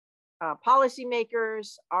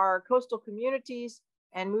policymakers, our coastal communities,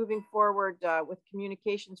 and moving forward with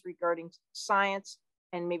communications regarding science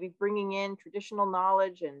and maybe bringing in traditional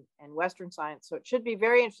knowledge and Western science. So it should be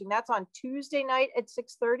very interesting. That's on Tuesday night at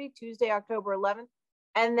 6:30, Tuesday, October 11th.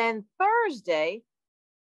 And then Thursday,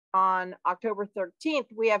 on October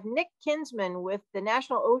 13th, we have Nick Kinsman with the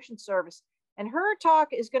National Ocean Service. And her talk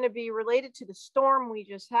is going to be related to the storm we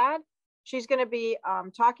just had. She's going to be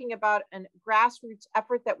talking about a grassroots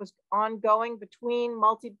effort that was ongoing between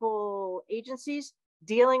multiple agencies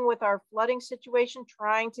dealing with our flooding situation,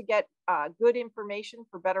 trying to get good information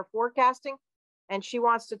for better forecasting. And she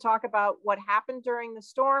wants to talk about what happened during the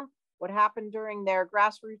storm, what happened during their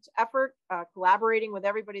grassroots effort, collaborating with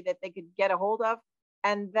everybody that they could get a hold of,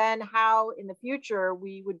 and then how in the future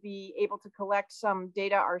we would be able to collect some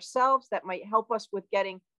data ourselves that might help us with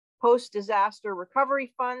getting post-disaster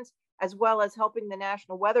recovery funds, as well as helping the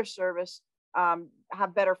National Weather Service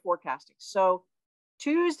have better forecasting. So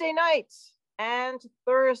Tuesday nights and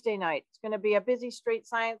Thursday night, it's going to be a busy Strait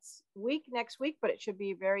Science week next week, but it should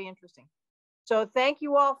be very interesting. So thank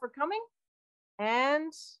you all for coming.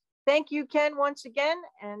 And thank you, Ken, once again.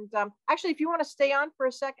 And actually, if you want to stay on for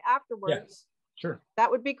a sec afterwards, yeah, sure,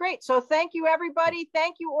 that would be great. So thank you, everybody.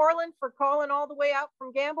 Thank you, Orland, for calling all the way out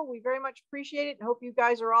from Gamble. We very much appreciate it and hope you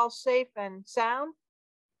guys are all safe and sound.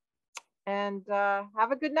 And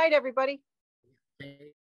have a good night, everybody.